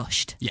get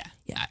flushed? Yeah,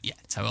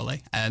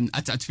 totally.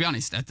 To be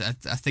honest, I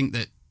think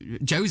that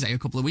Jose a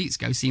couple of weeks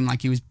ago seemed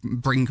like he was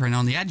brinkering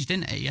on the edge,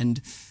 didn't he?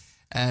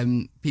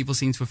 And people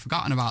seem to have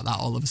forgotten about that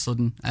all of a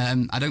sudden.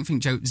 I don't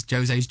think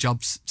Jose's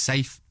job's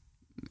safe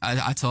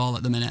at all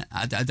at the minute.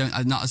 I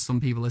don't, not as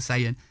some people are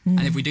saying.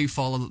 And if we do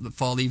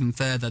fall even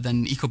further,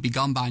 then he could be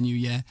gone by New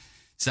Year.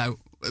 So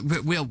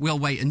we'll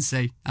wait and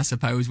see. I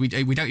suppose we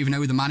don't even know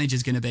who the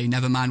manager's going to be.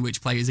 Never mind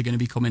which players are going to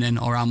be coming in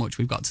or how much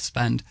we've got to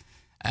spend.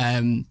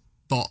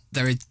 But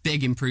there are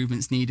big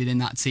improvements needed in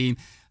that team.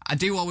 I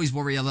do always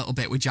worry a little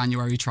bit with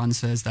January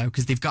transfers though,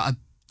 because they've got to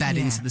bed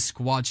into the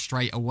squad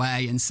straight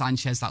away. And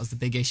Sanchez, that was the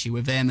big issue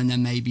with him, and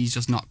then maybe he's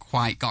just not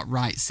quite got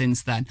right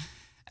since then.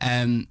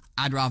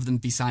 I'd rather them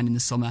be signed in the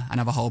summer and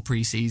have a whole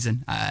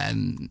pre-season.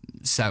 And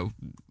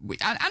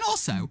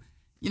also,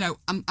 you know,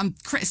 I'm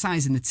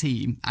criticising the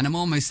team, and I'm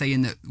almost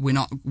saying that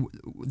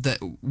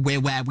we're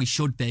where we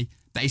should be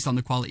based on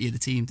the quality of the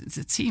team.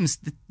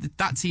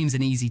 That team's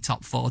an easy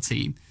top 4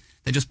 team.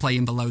 They're just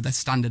playing below their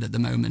standard at the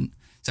moment.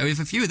 So if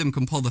a few of them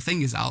can pull the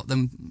fingers out,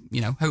 then,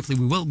 you know, hopefully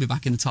we will be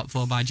back in the top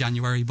 4 by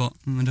January, but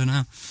I don't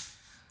know.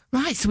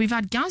 Right, so we've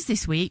had Gaz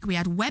this week, we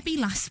had Webby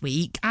last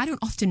week. I don't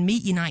often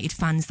meet United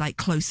fans like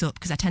close up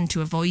because I tend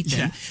to avoid them.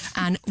 Yeah.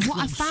 And what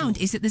I found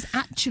is that there's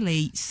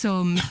actually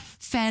some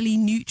fairly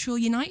neutral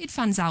United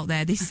fans out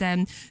there.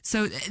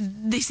 So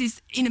this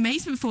is in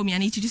amazement for me. I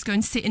need to just go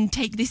and sit and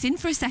take this in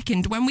for a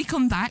second. When we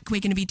come back,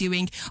 we're going to be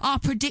doing our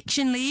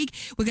prediction league.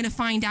 We're going to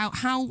find out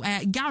how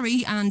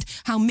Gary and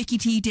how Mickey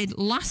T did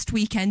last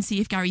weekend. See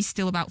if Gary's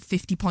still about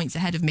 50 points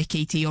ahead of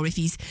Mickey T, or if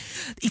he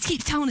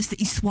keeps telling us that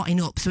he's swatting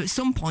up. So at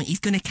some point he's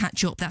going to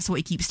catch up. That's what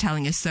he keeps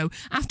telling us. So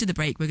after the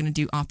break, we're going to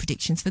do our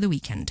predictions for the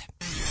weekend.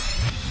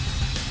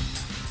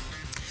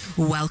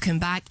 Welcome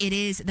back. It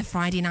is the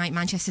Friday Night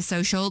Manchester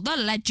Social, the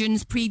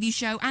Legends preview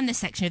show, and the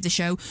section of the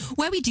show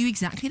where we do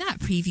exactly that,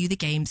 preview the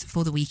games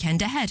for the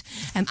weekend ahead.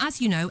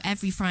 As you know,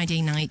 every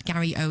Friday night,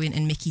 Gary Owen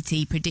and Mickey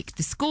T predict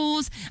the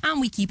scores,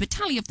 and we keep a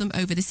tally of them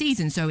over the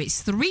season. So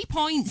it's 3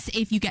 points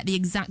if you get the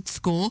exact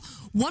score,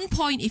 1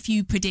 point if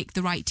you predict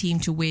the right team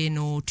to win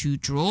or to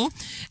draw,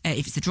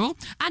 if it's a draw,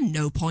 and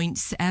no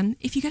points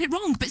if you get it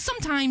wrong. But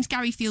sometimes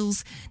Gary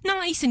feels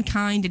nice and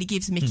kind, and he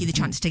gives Mickey the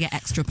chance to get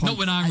extra points. Not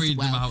when I'm reading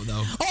them out,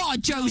 though. Oh,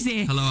 Joe's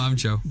here. Hello, I'm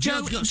Joe.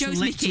 Joe's got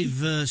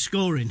selective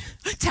scoring.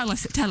 Tell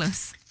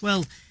us.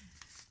 Well,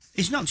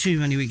 it's not too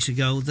many weeks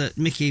ago that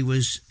Mickey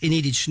he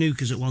needed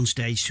snookers at one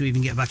stage to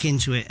even get back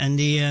into it, and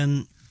he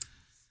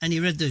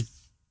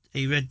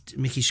read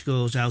Mickey's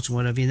scores out and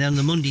whatever, and then on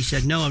the Monday he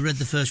said, no, I read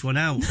the first one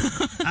out.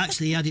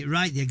 Actually, he had it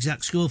right, the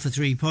exact score for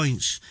 3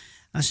 points.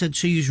 I said,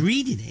 so you was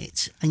reading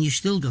it and you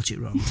still got it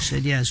wrong? He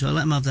said, yeah, so I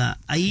let him have that.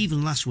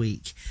 Even last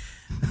week,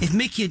 if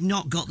Mickey had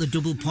not got the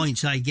double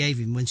points I gave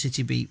him when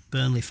City beat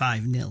Burnley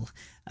 5-0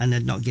 and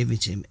had not given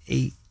it to him,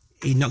 he'd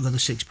not got the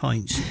 6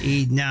 points.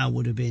 He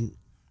would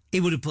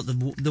have put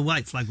the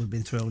white flag would have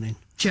been thrown in.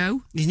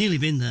 Joe? He's nearly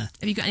been there.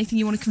 Have you got anything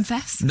you want to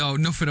confess? No,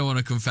 nothing I want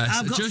to confess.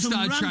 I've got just some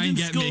I'd try and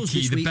get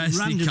Mickey the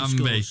best he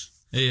can be.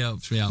 He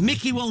helps me out.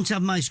 Mickey won't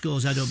have my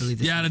scores, I don't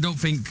believe it. Yeah, and I don't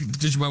think,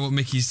 judging by what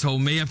Mickey's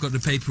told me, I've got the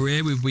paper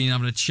here, we've been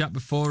having a chat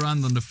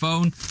beforehand on the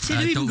phone. See,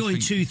 they're even going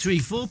 2, 3,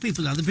 4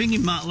 people now. They're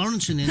bringing Mark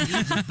Lawrence in.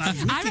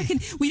 I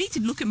reckon we need to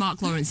look at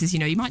Mark Lawrence's,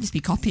 he might just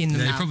be copying them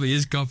now. He probably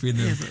is copying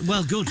them. Yeah,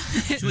 well, good.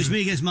 So it's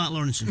me against Mark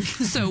Lawrence.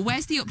 So,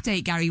 where's the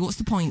update, Gary? What's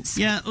the points?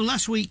 Yeah, well,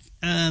 last week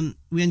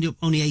we ended up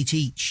only 8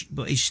 each,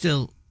 but it's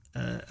still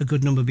a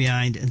good number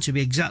behind, and to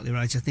be exactly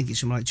right, I think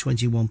it's something like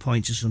 21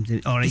 points or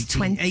something, or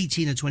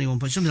 18 or 21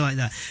 points, something like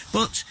that.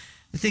 But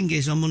the thing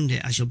is, on Monday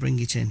I shall bring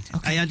it in.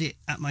 Okay. I had it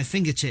at my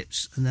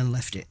fingertips and then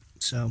left it,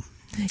 so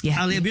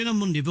yeah, it'll be in on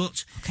Monday,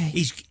 but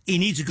he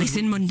needs a good...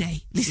 Listen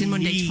Monday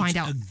to find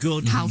out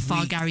how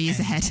far Gary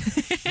is ahead.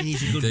 He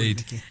needs a good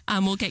week.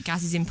 And we'll get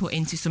Gaz's input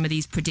into some of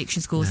these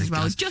prediction scores as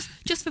well,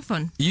 just for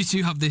fun. You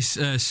two have this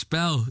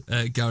spell,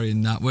 Gary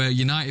and Nat, where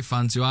United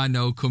fans who I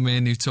know come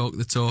in, who talk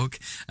the talk,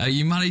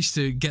 you manage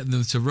to get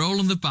them to roll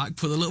on the back,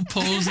 put the little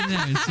paws in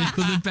there and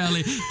tickle the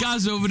belly.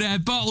 Gaz over there,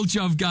 bottle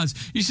job, Gaz.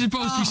 You're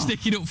supposed to be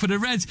sticking up for the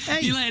Reds.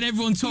 Hey, you're letting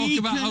everyone talk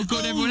about how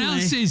good everyone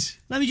else is.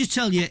 Let me just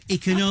tell you, he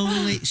can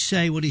only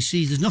say what he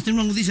sees. There's nothing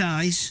wrong with his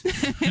eyes.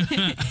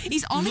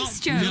 He's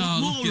honest, Joe.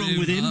 More wrong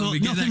with him,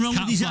 but nothing wrong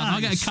with his eyes.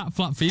 I'll get a cat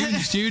flap for you in the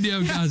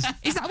studio, Gaz.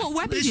 Is that what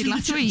Webby did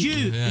last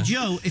week?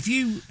 Joe, if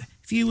you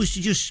if you was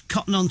to just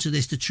cotton on to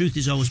this, the truth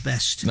is always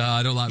best. No,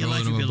 I don't like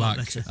rolling on my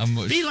back.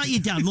 Be like your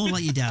dad, more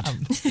like your dad.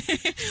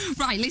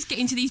 Right, let's get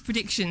into these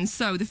predictions.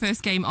 So the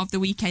first game of the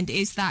weekend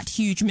is that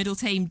huge middle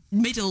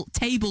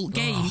table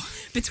game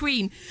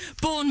between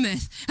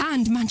Bournemouth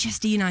and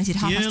Manchester United.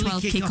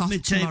 12:30 kick-off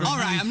tomorrow. All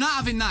right, I'm not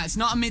having that. It's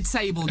not a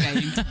mid-table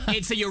game.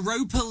 It's a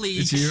Europa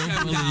League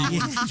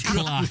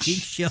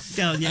clash.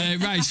 Yeah.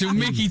 Right, so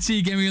Mickey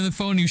T gave me on the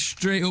phone. He was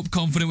straight up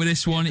confident with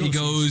this one. He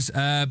goes,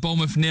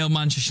 Bournemouth 0,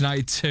 Manchester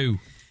United 2.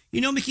 You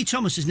know, Mickey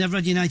Thomas has never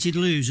had United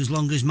lose as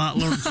long as Mark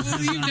Lawrence.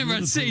 Well, you've never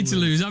had City to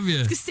lose, have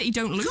you? Because City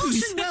don't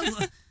lose.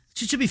 Well,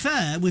 to be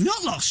fair, we've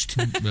not lost.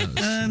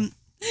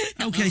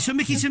 Okay, so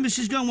Mickey Thomas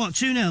has gone what?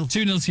 2-0?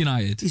 2-0 to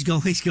United. He's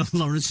gone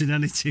Lawrence and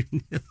only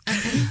 2-0.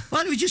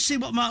 Why don't we just see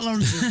what Mark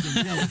Lawrence has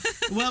done? No.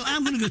 Well,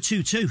 I'm going to go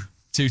 2-2.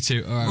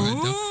 2-2. All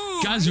right,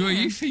 Gaz, what are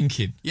you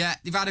thinking? Yeah,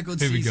 they've had a good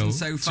season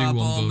so far,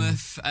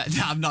 Bournemouth.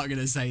 I'm not going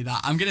to say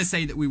that. I'm going to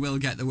say that we will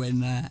get the win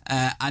there.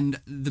 And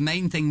the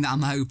main thing that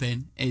I'm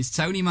hoping is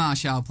Tony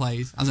Martial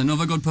plays, has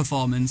another good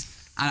performance,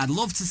 and I'd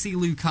love to see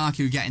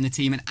Lukaku get in the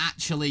team and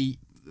actually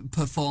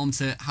perform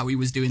to how he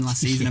was doing last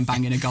season and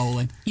banging a goal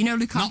in. You know,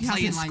 Lukaku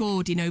hasn't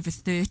scored in over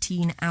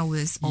 13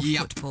 hours of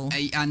football.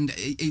 And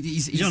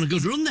he's on a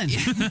good run then.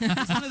 He's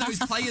one of those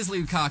players,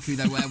 Lukaku,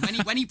 though, where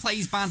when he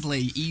plays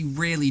badly, he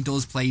really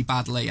does play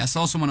badly. I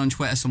saw someone on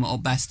Twitter sum it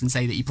up best and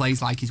say that he plays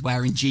like he's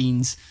wearing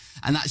jeans,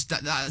 and that's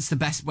the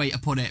best way to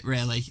put it,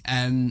 really.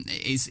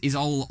 His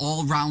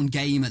all-round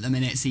game at the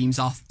minute seems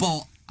off,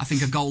 but I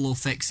think a goal will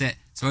fix it.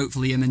 So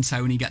hopefully him and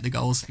Tony get the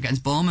goals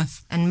against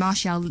Bournemouth. And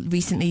Martial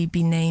recently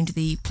been named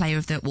the player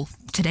of the... Well,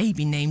 today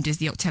been named as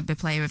the October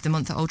Player of the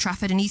Month at Old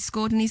Trafford, and he's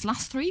scored in his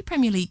last 3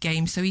 Premier League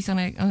games, so he's on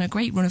a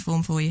great run of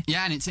form for you.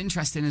 Yeah, and it's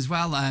interesting as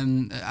well.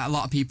 A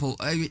lot of people...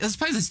 I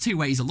suppose there's 2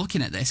 ways of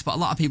looking at this, but a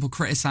lot of people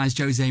criticise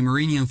Jose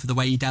Mourinho for the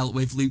way he dealt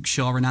with Luke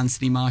Shaw and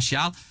Anthony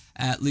Martial.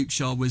 Luke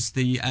Shaw was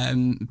the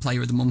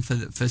Player of the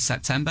Month for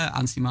September,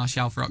 Anthony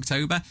Martial for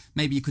October.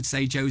 Maybe you could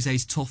say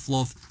Jose's tough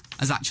love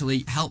has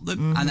actually helped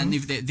them, and then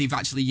they've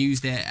actually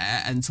used it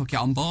and took it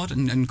on board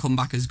and come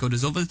back as good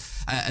as ever.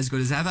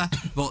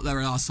 But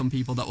there are some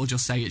people that will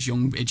just say it's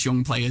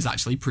young players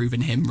actually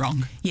proving him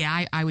wrong.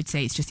 Yeah, I would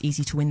say it's just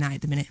easy to win that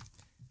at the minute.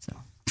 So.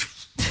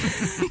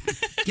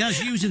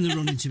 Gaz, using the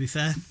running, to be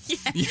fair. Yeah.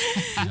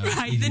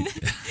 Right then.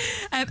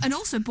 And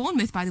also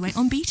Bournemouth, by the way,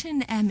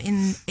 unbeaten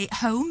at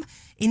home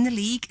in the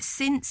league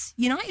since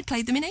United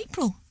played them in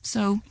April.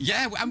 So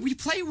yeah, and we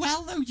play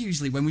well though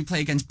usually when we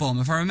play against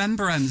Bournemouth. I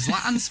remember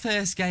Zlatan's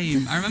first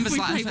game. I remember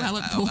Zlatan's I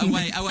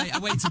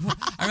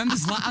remember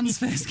Zlatan's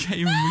first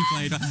game when we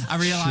played. I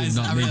realised.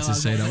 Need to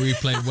say that we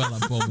played well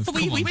at Bournemouth.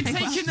 we were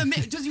taking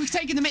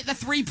the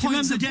 3 points.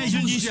 Remember the days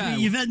when you used to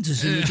be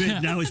Juventus in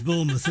Madrid? Now it's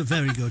Bournemouth. They're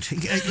very good.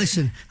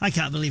 Listen, I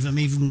can't believe I'm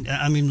even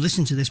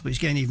listening to this, but it's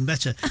getting even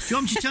better. Do you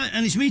want me to tell?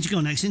 And it's me to go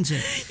next, isn't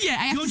it? Yeah.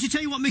 Do you want me to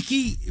tell you what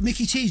Mickey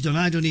T's done?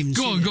 I don't even.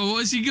 Go on. What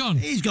has he gone?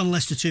 He's gone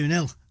Leicester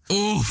 2-0.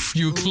 Oof,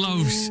 you were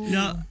close.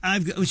 No,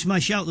 it's my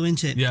shout though,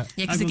 isn't it? Yeah.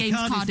 Yeah, because the game's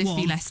Cardiff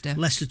v Leicester.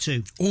 Leicester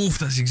 2. Oof,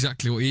 that's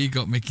exactly what he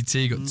got. Mickey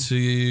T got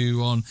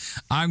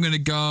 2-1. I'm going to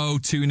go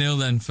 2-0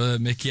 then for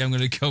Mickey. I'm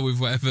going to go with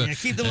whatever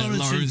keep the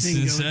Lawrence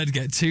said.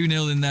 Get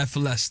 2-0 in there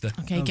for Leicester.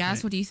 Okay,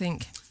 Gaz, what do you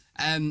think?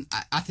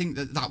 I think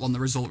that one, the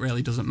result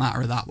really doesn't matter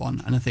of that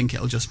one, and I think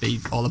it'll just be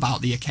all about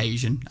the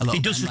occasion.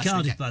 It does for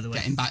Cardiff, by the way.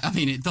 Getting back, I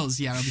mean, it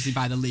does, yeah, obviously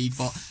by the league,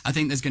 but I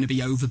think there's going to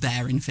be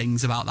overbearing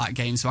things about that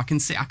game, so I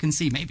can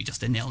see maybe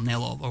just a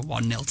 0-0 or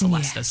 1-0 to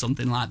Leicester,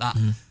 something like that.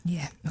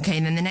 Yeah. Okay,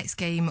 and then the next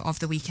game of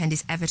the weekend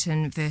is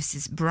Everton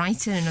versus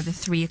Brighton, another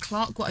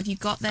 3:00. What have you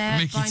got there?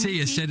 Mickey T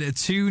has said a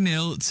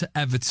 2-0 to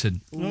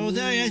Everton. Oh,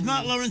 there he is,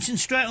 Mark Lawrence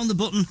straight on the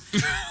button.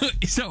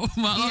 Is that what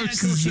Mark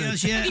Lawrence said?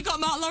 Have you got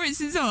Mark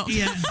Lawrence's up?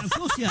 Yeah, of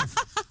course you have.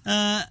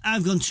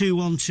 I've gone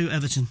 2-1 to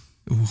Everton.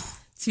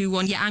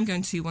 2-1. Yeah, I'm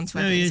going 2-1 to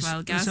Everton as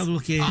well, Gaz. Let's have a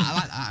look here. I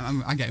like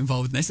that. I get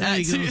involved in this.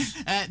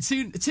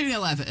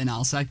 2-0 Everton,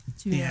 I'll say.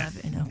 2-0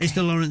 Everton, okay. It's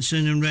the Lawrence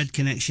and Red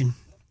connection.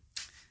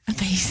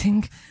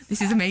 Amazing.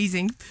 This is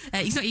amazing.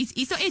 He's not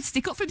here to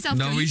stick up for himself.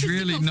 No, he's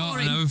really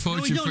not. No,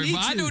 unfortunately,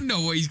 I don't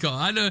know what he's got.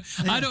 I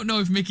don't know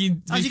if Mickey.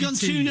 Has he gone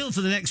 2-0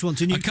 for the next one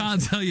to Newcastle? I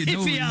can't tell you.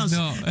 If he has,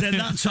 not. Then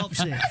that tops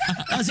it.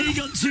 Has he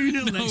got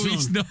 2-0 next one?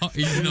 No,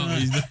 he's not.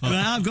 He's not. Right,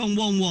 I've gone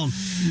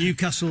 1-1.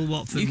 Newcastle,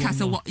 Watford.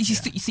 So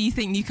you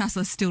think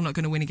Newcastle is still not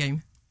going to win a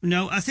game?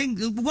 No, I think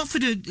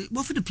Watford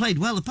have played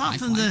well, apart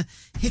from the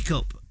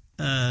hiccup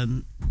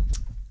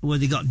where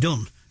they got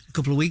done a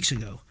couple of weeks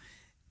ago.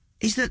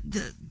 Is that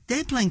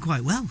they're playing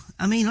quite well.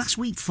 I mean, last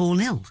week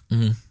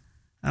 4-0.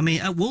 I mean,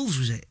 at Wolves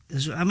was it?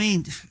 I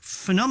mean,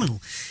 phenomenal.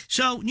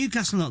 So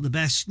Newcastle not the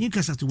best.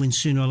 Newcastle have to win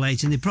sooner or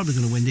later, and they're probably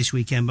going to win this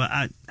weekend.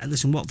 But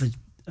listen, Watford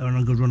are on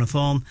a good run of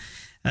form,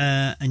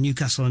 and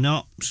Newcastle are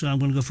not. So I'm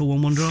going to go for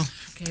 1-1 draw.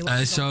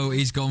 Okay, so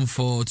he's gone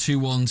for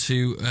 2-1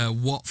 to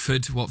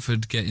Watford.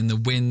 Watford getting the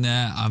win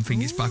there. I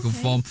think it's back on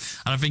form.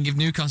 And I think if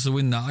Newcastle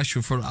win that, I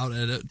should throw it out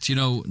there. Do you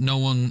know, no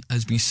one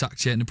has been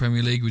sacked yet in the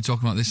Premier League. We were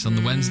talking about this on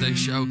the Wednesday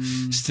show.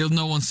 Still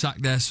no one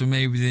sacked there, so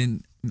maybe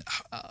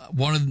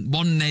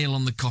one nail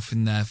on the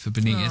coffin there for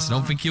Benitez. I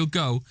don't think he'll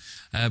go,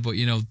 but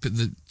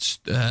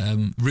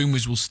the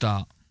rumours will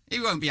start. He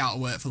won't be out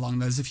of work for long.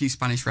 There's a few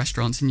Spanish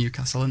restaurants in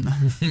Newcastle, isn't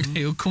there?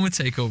 He'll come and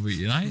take over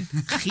United.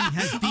 He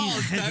has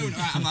been.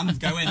 I'm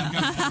going.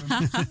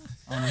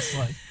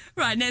 Honestly.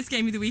 Right, next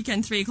game of the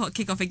weekend, 3 o'clock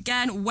kickoff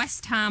again.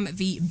 West Ham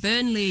v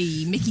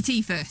Burnley. Mickey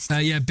T first.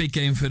 Big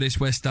game for this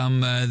West Ham.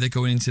 They're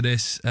going into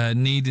this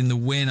needing the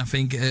win. I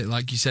think,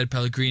 like you said,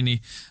 Pellegrini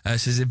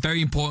says it's a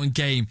very important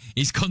game.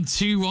 He's gone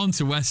 2-1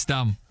 to West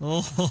Ham.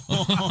 What's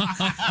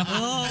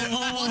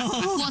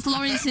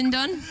Lawrenson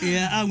done?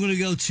 Yeah, I'm going to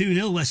go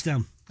 2-0 West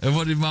Ham.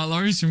 What did Mark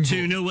Lawrenson put?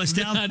 2-0 West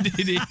Ham.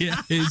 Did he?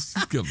 Yeah, it's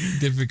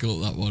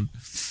difficult, that one.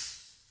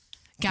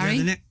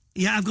 Gary?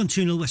 Yeah, I've gone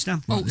 2-0 West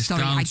Ham. It's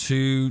down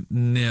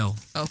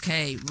 2-0.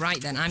 Okay,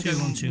 right then. I'm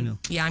 2-1.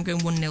 Yeah, I'm going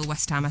 1-0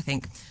 West Ham, I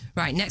think.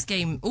 Right, next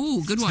game.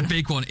 Ooh, good one. It's a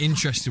big one,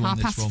 interesting one.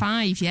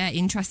 5:30, yeah,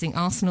 interesting.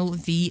 Arsenal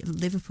v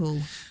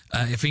Liverpool.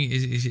 I think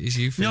is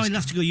you first. No, I'd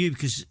have to go you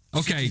because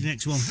okay, the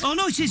next one. Oh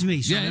no, it is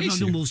me. Sorry, I've not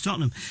done Wolves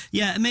Tottenham.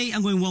 Yeah, me.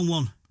 I'm going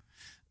 1-1.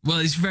 Well,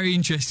 it's very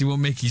interesting what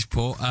Mickey's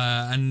put,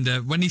 and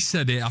when he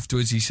said it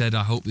afterwards, he said,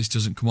 "I hope this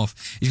doesn't come off."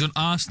 He's gone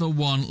Arsenal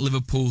 1,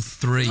 Liverpool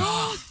 3.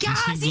 Oh, guys,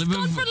 he's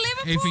gone for Liverpool.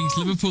 He thinks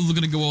Liverpool are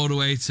going to go all the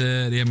way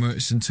to the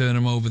Emirates and turn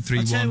them over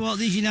 3-1. I tell you what,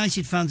 these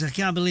United fans, I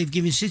can't believe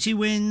giving City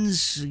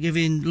wins,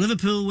 giving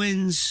Liverpool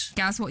wins.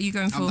 Gaz, what are you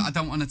going for? I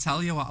don't want to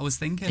tell you what I was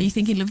thinking. Are you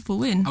thinking Liverpool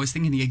win? I was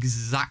thinking the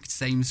exact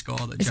same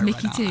score that Joe read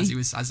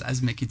out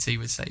as Mickey T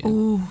was saying.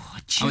 Oh,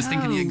 Joe. I was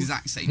thinking the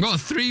exact same. What,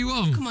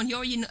 3-1? Come on,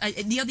 you're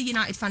the other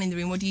United fan in the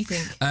room. What do you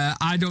think?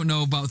 I don't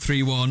know about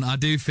 3-1. I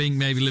do think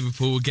maybe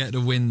Liverpool will get the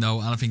win,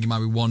 though, and I think it might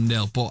be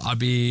 1-0. But I'd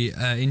be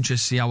interested to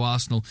see how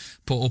Arsenal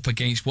put up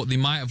against what they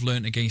might have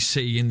learnt against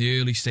City in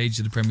the early stages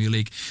of the Premier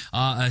League.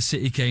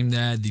 City came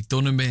there, they've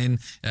done them in,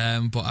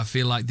 but I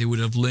feel like they would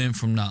have learned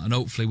from that. And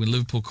hopefully, when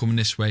Liverpool coming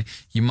this way,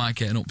 you might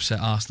get an upset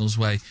Arsenal's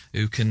way,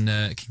 who can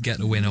get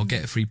the win or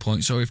get 3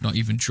 points, or if not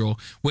even draw,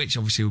 which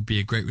obviously would be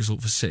a great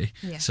result for City.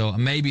 Yeah. So I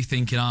may be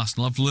thinking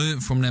Arsenal have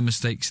learnt from their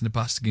mistakes in the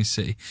past against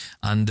City,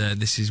 and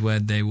this is where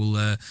they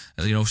will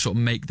sort of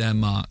make their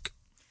mark.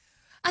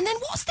 And then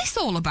what's this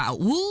all about?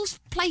 Wolves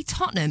play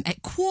Tottenham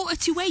at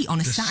 7:45 on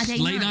a Saturday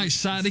night. Late night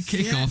Saturday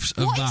kickoffs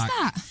are back. What is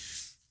that?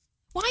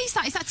 Why is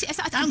that? Is that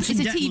it's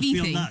a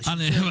TV thing?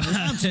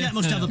 Amsterdam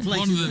must have a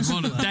place.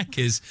 One of the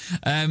deckers.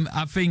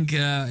 I think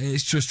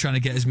it's just trying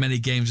to get as many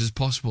games as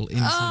possible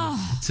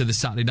into the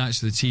Saturday night,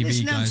 so the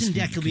TV guys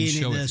can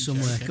be in there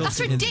somewhere. That's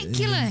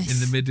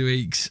ridiculous. In the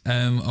midweeks,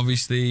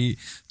 obviously.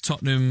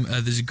 Tottenham,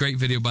 there's a great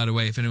video, by the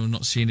way, if anyone's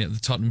not seen it, at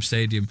the Tottenham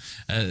Stadium,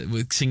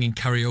 with singing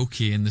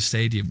karaoke in the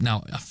stadium.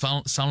 Now, I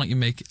sound like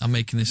I'm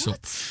making this up.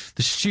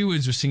 The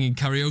stewards were singing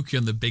karaoke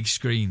on the big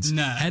screens.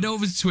 No. Head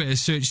over to Twitter,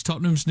 search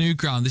Tottenham's New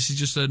Ground. This is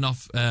just an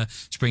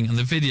spring on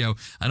the video,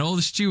 and all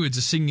the stewards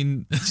are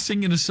singing a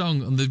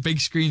song on the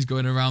big screens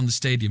going around the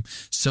stadium.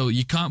 So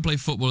you can't play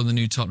football in the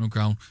new Tottenham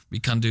ground. We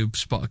can do a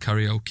spot of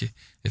karaoke.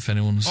 If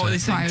anyone's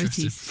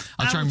interested,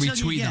 I'll try and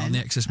retweet that on the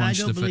XS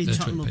Manchester. I don't believe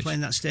Tottenham will play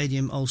in that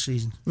stadium all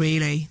season.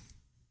 Really?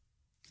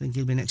 I think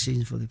it'll be next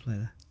season before they play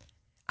there.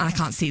 And I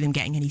can't see them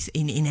getting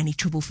in any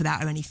trouble for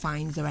that, or any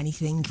fines or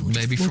anything.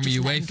 Maybe from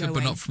UEFA,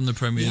 but not from the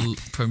Premier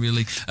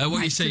League.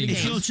 What are you saying?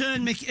 It's your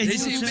turn, Mickey.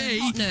 Is it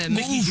me?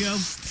 Mickey Joe.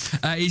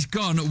 He's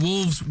gone.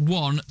 Wolves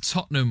 1,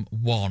 Tottenham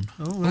 1.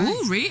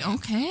 Oh, really?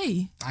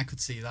 Okay. I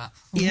could see that.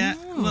 Yeah.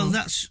 Well,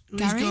 he's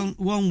gone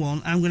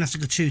 1-1. I'm going to have to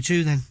go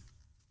 2-2 then.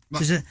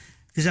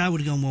 Because I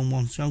would have gone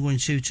 1-1, so I'm going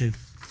 2-2.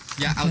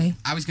 Yeah, okay.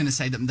 I was going to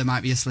say that there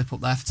might be a slip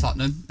up there for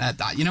Tottenham.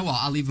 You know what?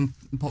 I'll even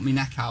put my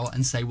neck out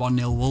and say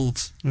 1-0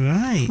 Wolves.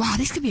 Right. Wow,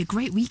 this could be a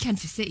great weekend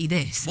for City,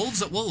 this.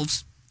 Wolves at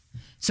Wolves.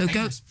 So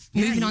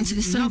moving on to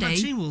the Sunday.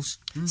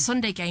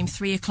 Sunday game,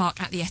 3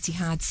 o'clock at the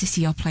Etihad.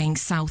 City are playing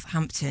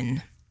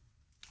Southampton.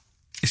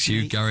 It's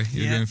you, Gary.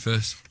 You're going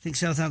first. I think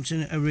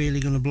Southampton are really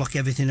going to block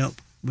everything up.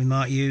 They're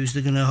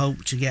going to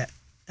hope to get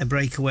a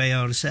breakaway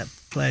or a set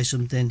play or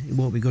something. It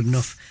won't be good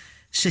enough.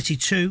 City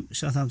 2,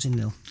 Southampton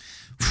 0.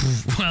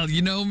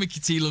 Well, Mickey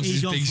T loves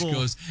his big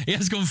scores. He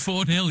has gone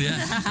 4-0,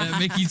 yeah.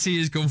 Mickey T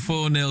has gone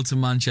 4-0 to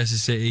Manchester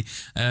City.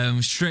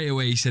 Straight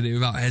away, he said it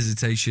without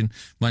hesitation.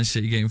 Manchester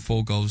City getting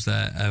 4 goals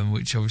there,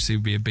 which obviously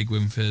would be a big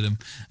win for them.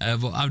 But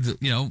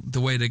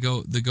the way they're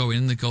going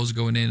in, the goals are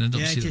going in, and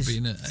obviously they're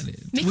beating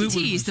it. Mickey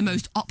T is the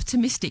most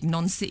optimistic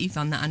non-City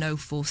fan that I know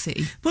for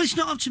City. Well, it's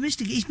not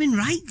optimistic. He's been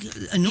right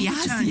a number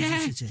of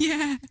times.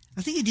 Yeah.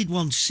 I think he did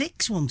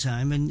 1-6 one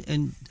time,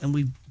 and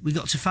we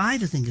got to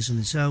 5, I think, or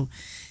something. So.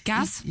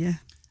 Gaz? Yeah.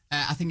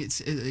 I think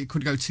it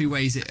could go two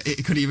ways.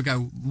 It could either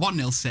go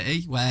 1-0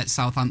 City, where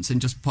Southampton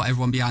just put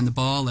everyone behind the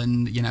ball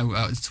and,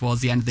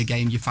 towards the end of the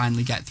game you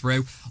finally get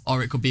through,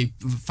 or it could be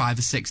 5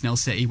 or 6-0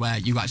 City, where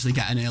you actually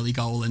get an early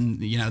goal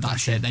and,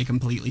 that's it, they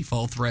completely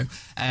fall through.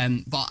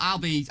 But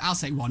I'll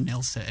say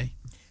 1-0 City.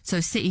 So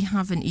City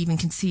haven't even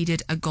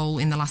conceded a goal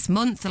in the last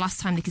month. The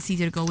last time they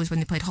conceded a goal was when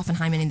they played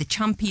Hoffenheim in the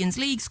Champions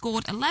League,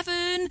 scored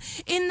 11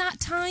 in that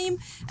time.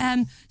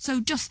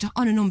 So just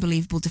on an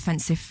unbelievable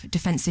defensive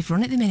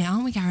run at the minute,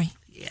 aren't we, Gary?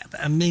 Yeah,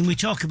 but I mean, we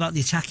talk about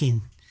the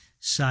attacking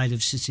side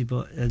of City,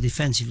 but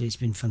defensively it's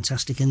been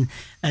fantastic. And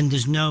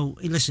there's no...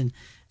 Listen,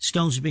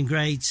 Stones have been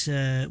great.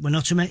 When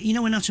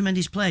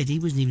Otamendi's played, he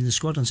wasn't even in the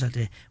squad on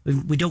Saturday.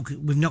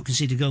 We've not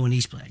conceded a goal when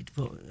he's played,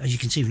 but as you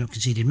can see, we've not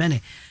conceded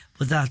many.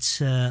 But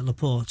that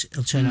Laporte,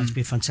 it'll turn out to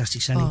be a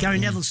fantastic signing. Gary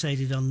Neville said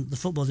it on the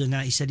Football the other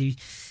night. He said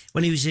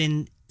when he was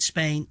in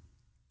Spain,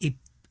 he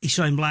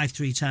saw him live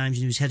 3 times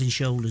and he was head and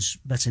shoulders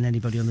better than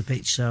anybody on the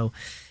pitch. So,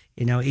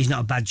 he's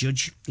not a bad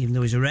judge, even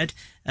though he's a red.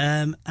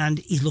 And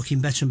he's looking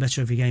better and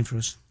better every game for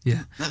us.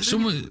 Yeah.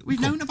 We've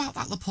known about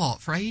that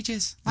Laporte for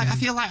ages. I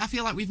feel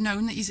like we've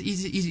known that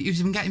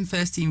he's been getting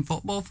first team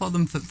football for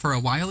them for a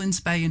while in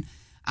Spain.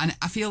 And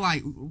I feel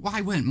like, why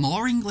weren't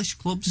more English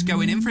clubs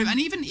going in for him? And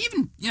even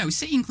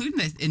City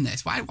included in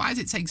this. Why does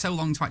it take so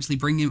long to actually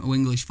bring him to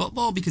English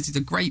football? Because he's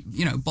a great,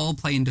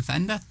 ball-playing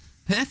defender.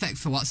 Perfect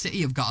for what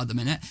City have got at the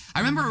minute. I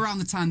remember around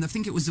the time, I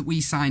think it was that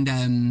we signed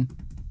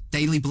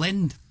Daley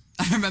Blind.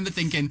 I remember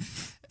thinking,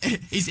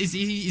 is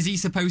he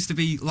supposed to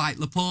be like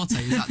Laporte?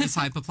 Is that the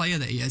type of player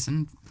that he is?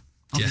 And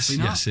obviously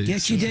not.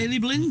 Get your Daley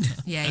Blind.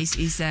 Yeah,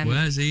 he's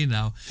where's he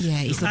now? Yeah,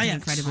 he's looking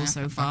incredible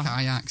so far.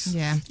 Ajax.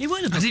 Yeah. I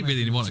didn't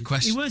really want a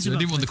question. I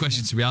didn't want the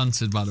question to be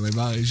answered, by the way,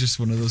 but it was just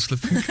one of those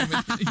flipping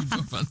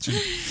comments.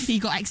 You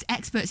got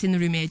experts in the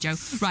room here, Joe.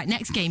 Right,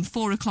 next game,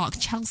 4:00.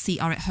 Chelsea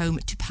are at home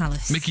to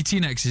Palace. Mickey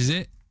T next, is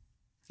it?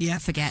 Yeah,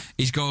 forget.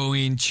 He's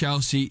going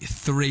Chelsea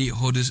 3,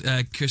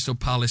 Crystal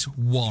Palace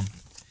 1.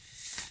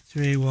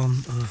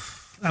 3-1.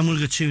 I'm going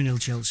to go 2-0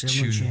 Chelsea. I'm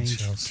going to change.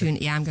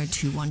 Chelsea. I'm going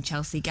 2-1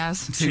 Chelsea,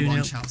 Gaz.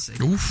 2-1 Chelsea.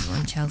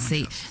 2-1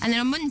 Chelsea. And then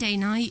on Monday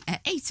night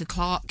at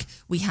 8:00,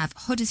 we have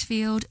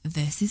Huddersfield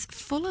versus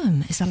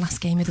Fulham. It's the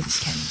last game of the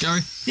weekend.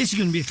 Gary? This is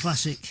going to be a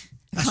classic.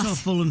 I saw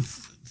Fulham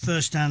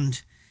first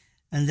hand,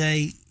 and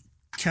they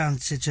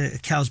can't hit a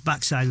cow's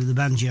backside with a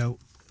banjo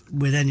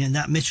with any, and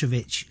that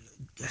Mitrovic.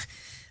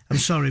 I'm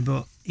sorry,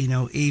 but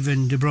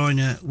even De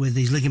Bruyne with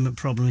his ligament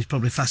problem is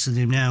probably faster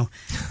than him now.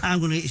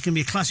 It's going to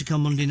be a classic on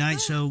Monday night,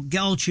 so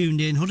get all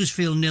tuned in.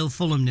 Huddersfield 0,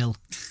 Fulham 0.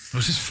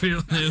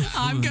 Huddersfield 0.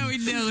 I'm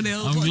going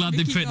 0-0. I'm glad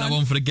they picked that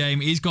one for the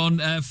game. He's gone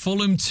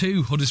Fulham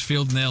 2,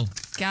 Huddersfield 0.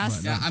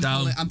 Gaz? Yeah,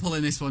 I'm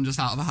pulling this one just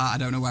out of a hat. I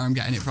don't know where I'm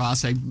getting it from. I'll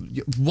say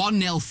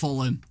 1-0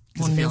 Fulham.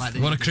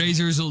 What a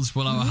crazy result to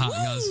pull out a hat,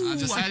 guys.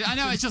 I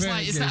know, it's just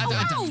like,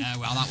 I don't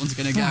know how that one's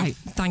going to go. Right,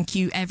 thank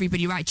you,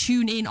 everybody. Right,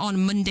 tune in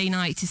on Monday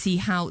night to see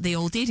how they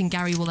all did, and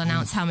Gary will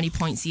announce how many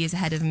points he is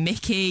ahead of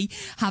Mickey.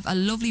 Have a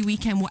lovely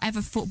weekend,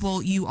 whatever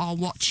football you are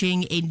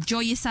watching. Enjoy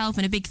yourself,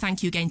 and a big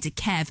thank you again to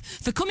Kev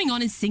for coming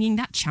on and singing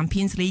that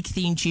Champions League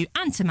theme tune,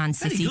 and to Man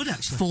City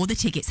for the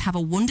tickets. Have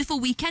a wonderful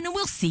weekend, and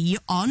we'll see you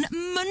on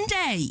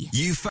Monday.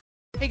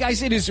 Hey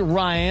guys, it is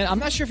Ryan. I'm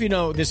not sure if you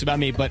know this about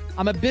me, but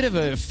I'm a bit of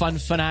a fun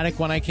fanatic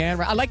when I can.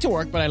 I like to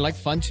work, but I like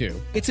fun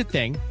too. It's a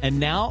thing. And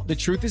now the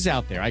truth is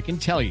out there. I can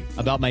tell you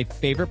about my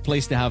favorite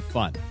place to have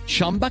fun.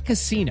 Chumba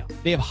Casino.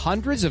 They have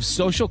hundreds of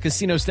social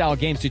casino style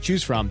games to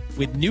choose from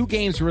with new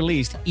games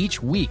released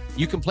each week.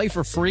 You can play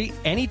for free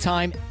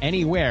anytime,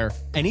 anywhere.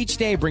 And each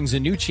day brings a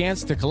new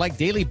chance to collect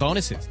daily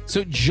bonuses.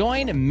 So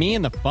join me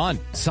in the fun.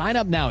 Sign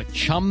up now at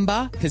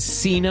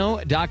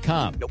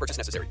ChumbaCasino.com. No purchase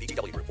necessary.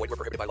 VGW Group. Void where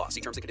prohibited by law.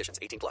 See terms and conditions.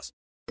 18+.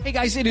 Hey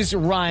guys, it is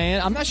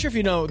Ryan. I'm not sure if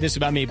you know this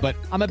about me, but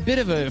I'm a bit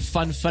of a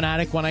fun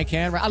fanatic when I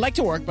can. I like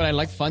to work, but I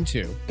like fun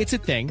too. It's a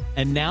thing.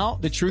 And now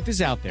the truth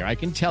is out there. I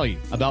can tell you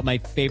about my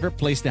favorite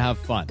place to have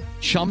fun.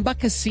 Chumba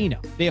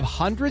Casino. They have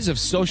hundreds of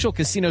social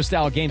casino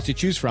style games to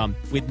choose from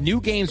with new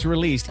games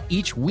released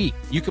each week.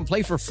 You can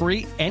play for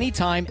free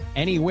anytime,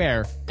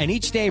 anywhere. And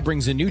each day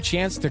brings a new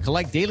chance to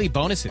collect daily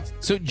bonuses.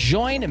 So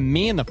join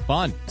me in the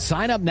fun.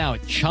 Sign up now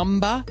at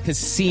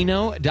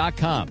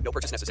ChumbaCasino.com. No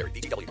purchase necessary.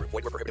 VGW Group.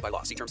 Void where prohibited by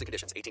law. See terms and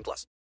conditions. 18+.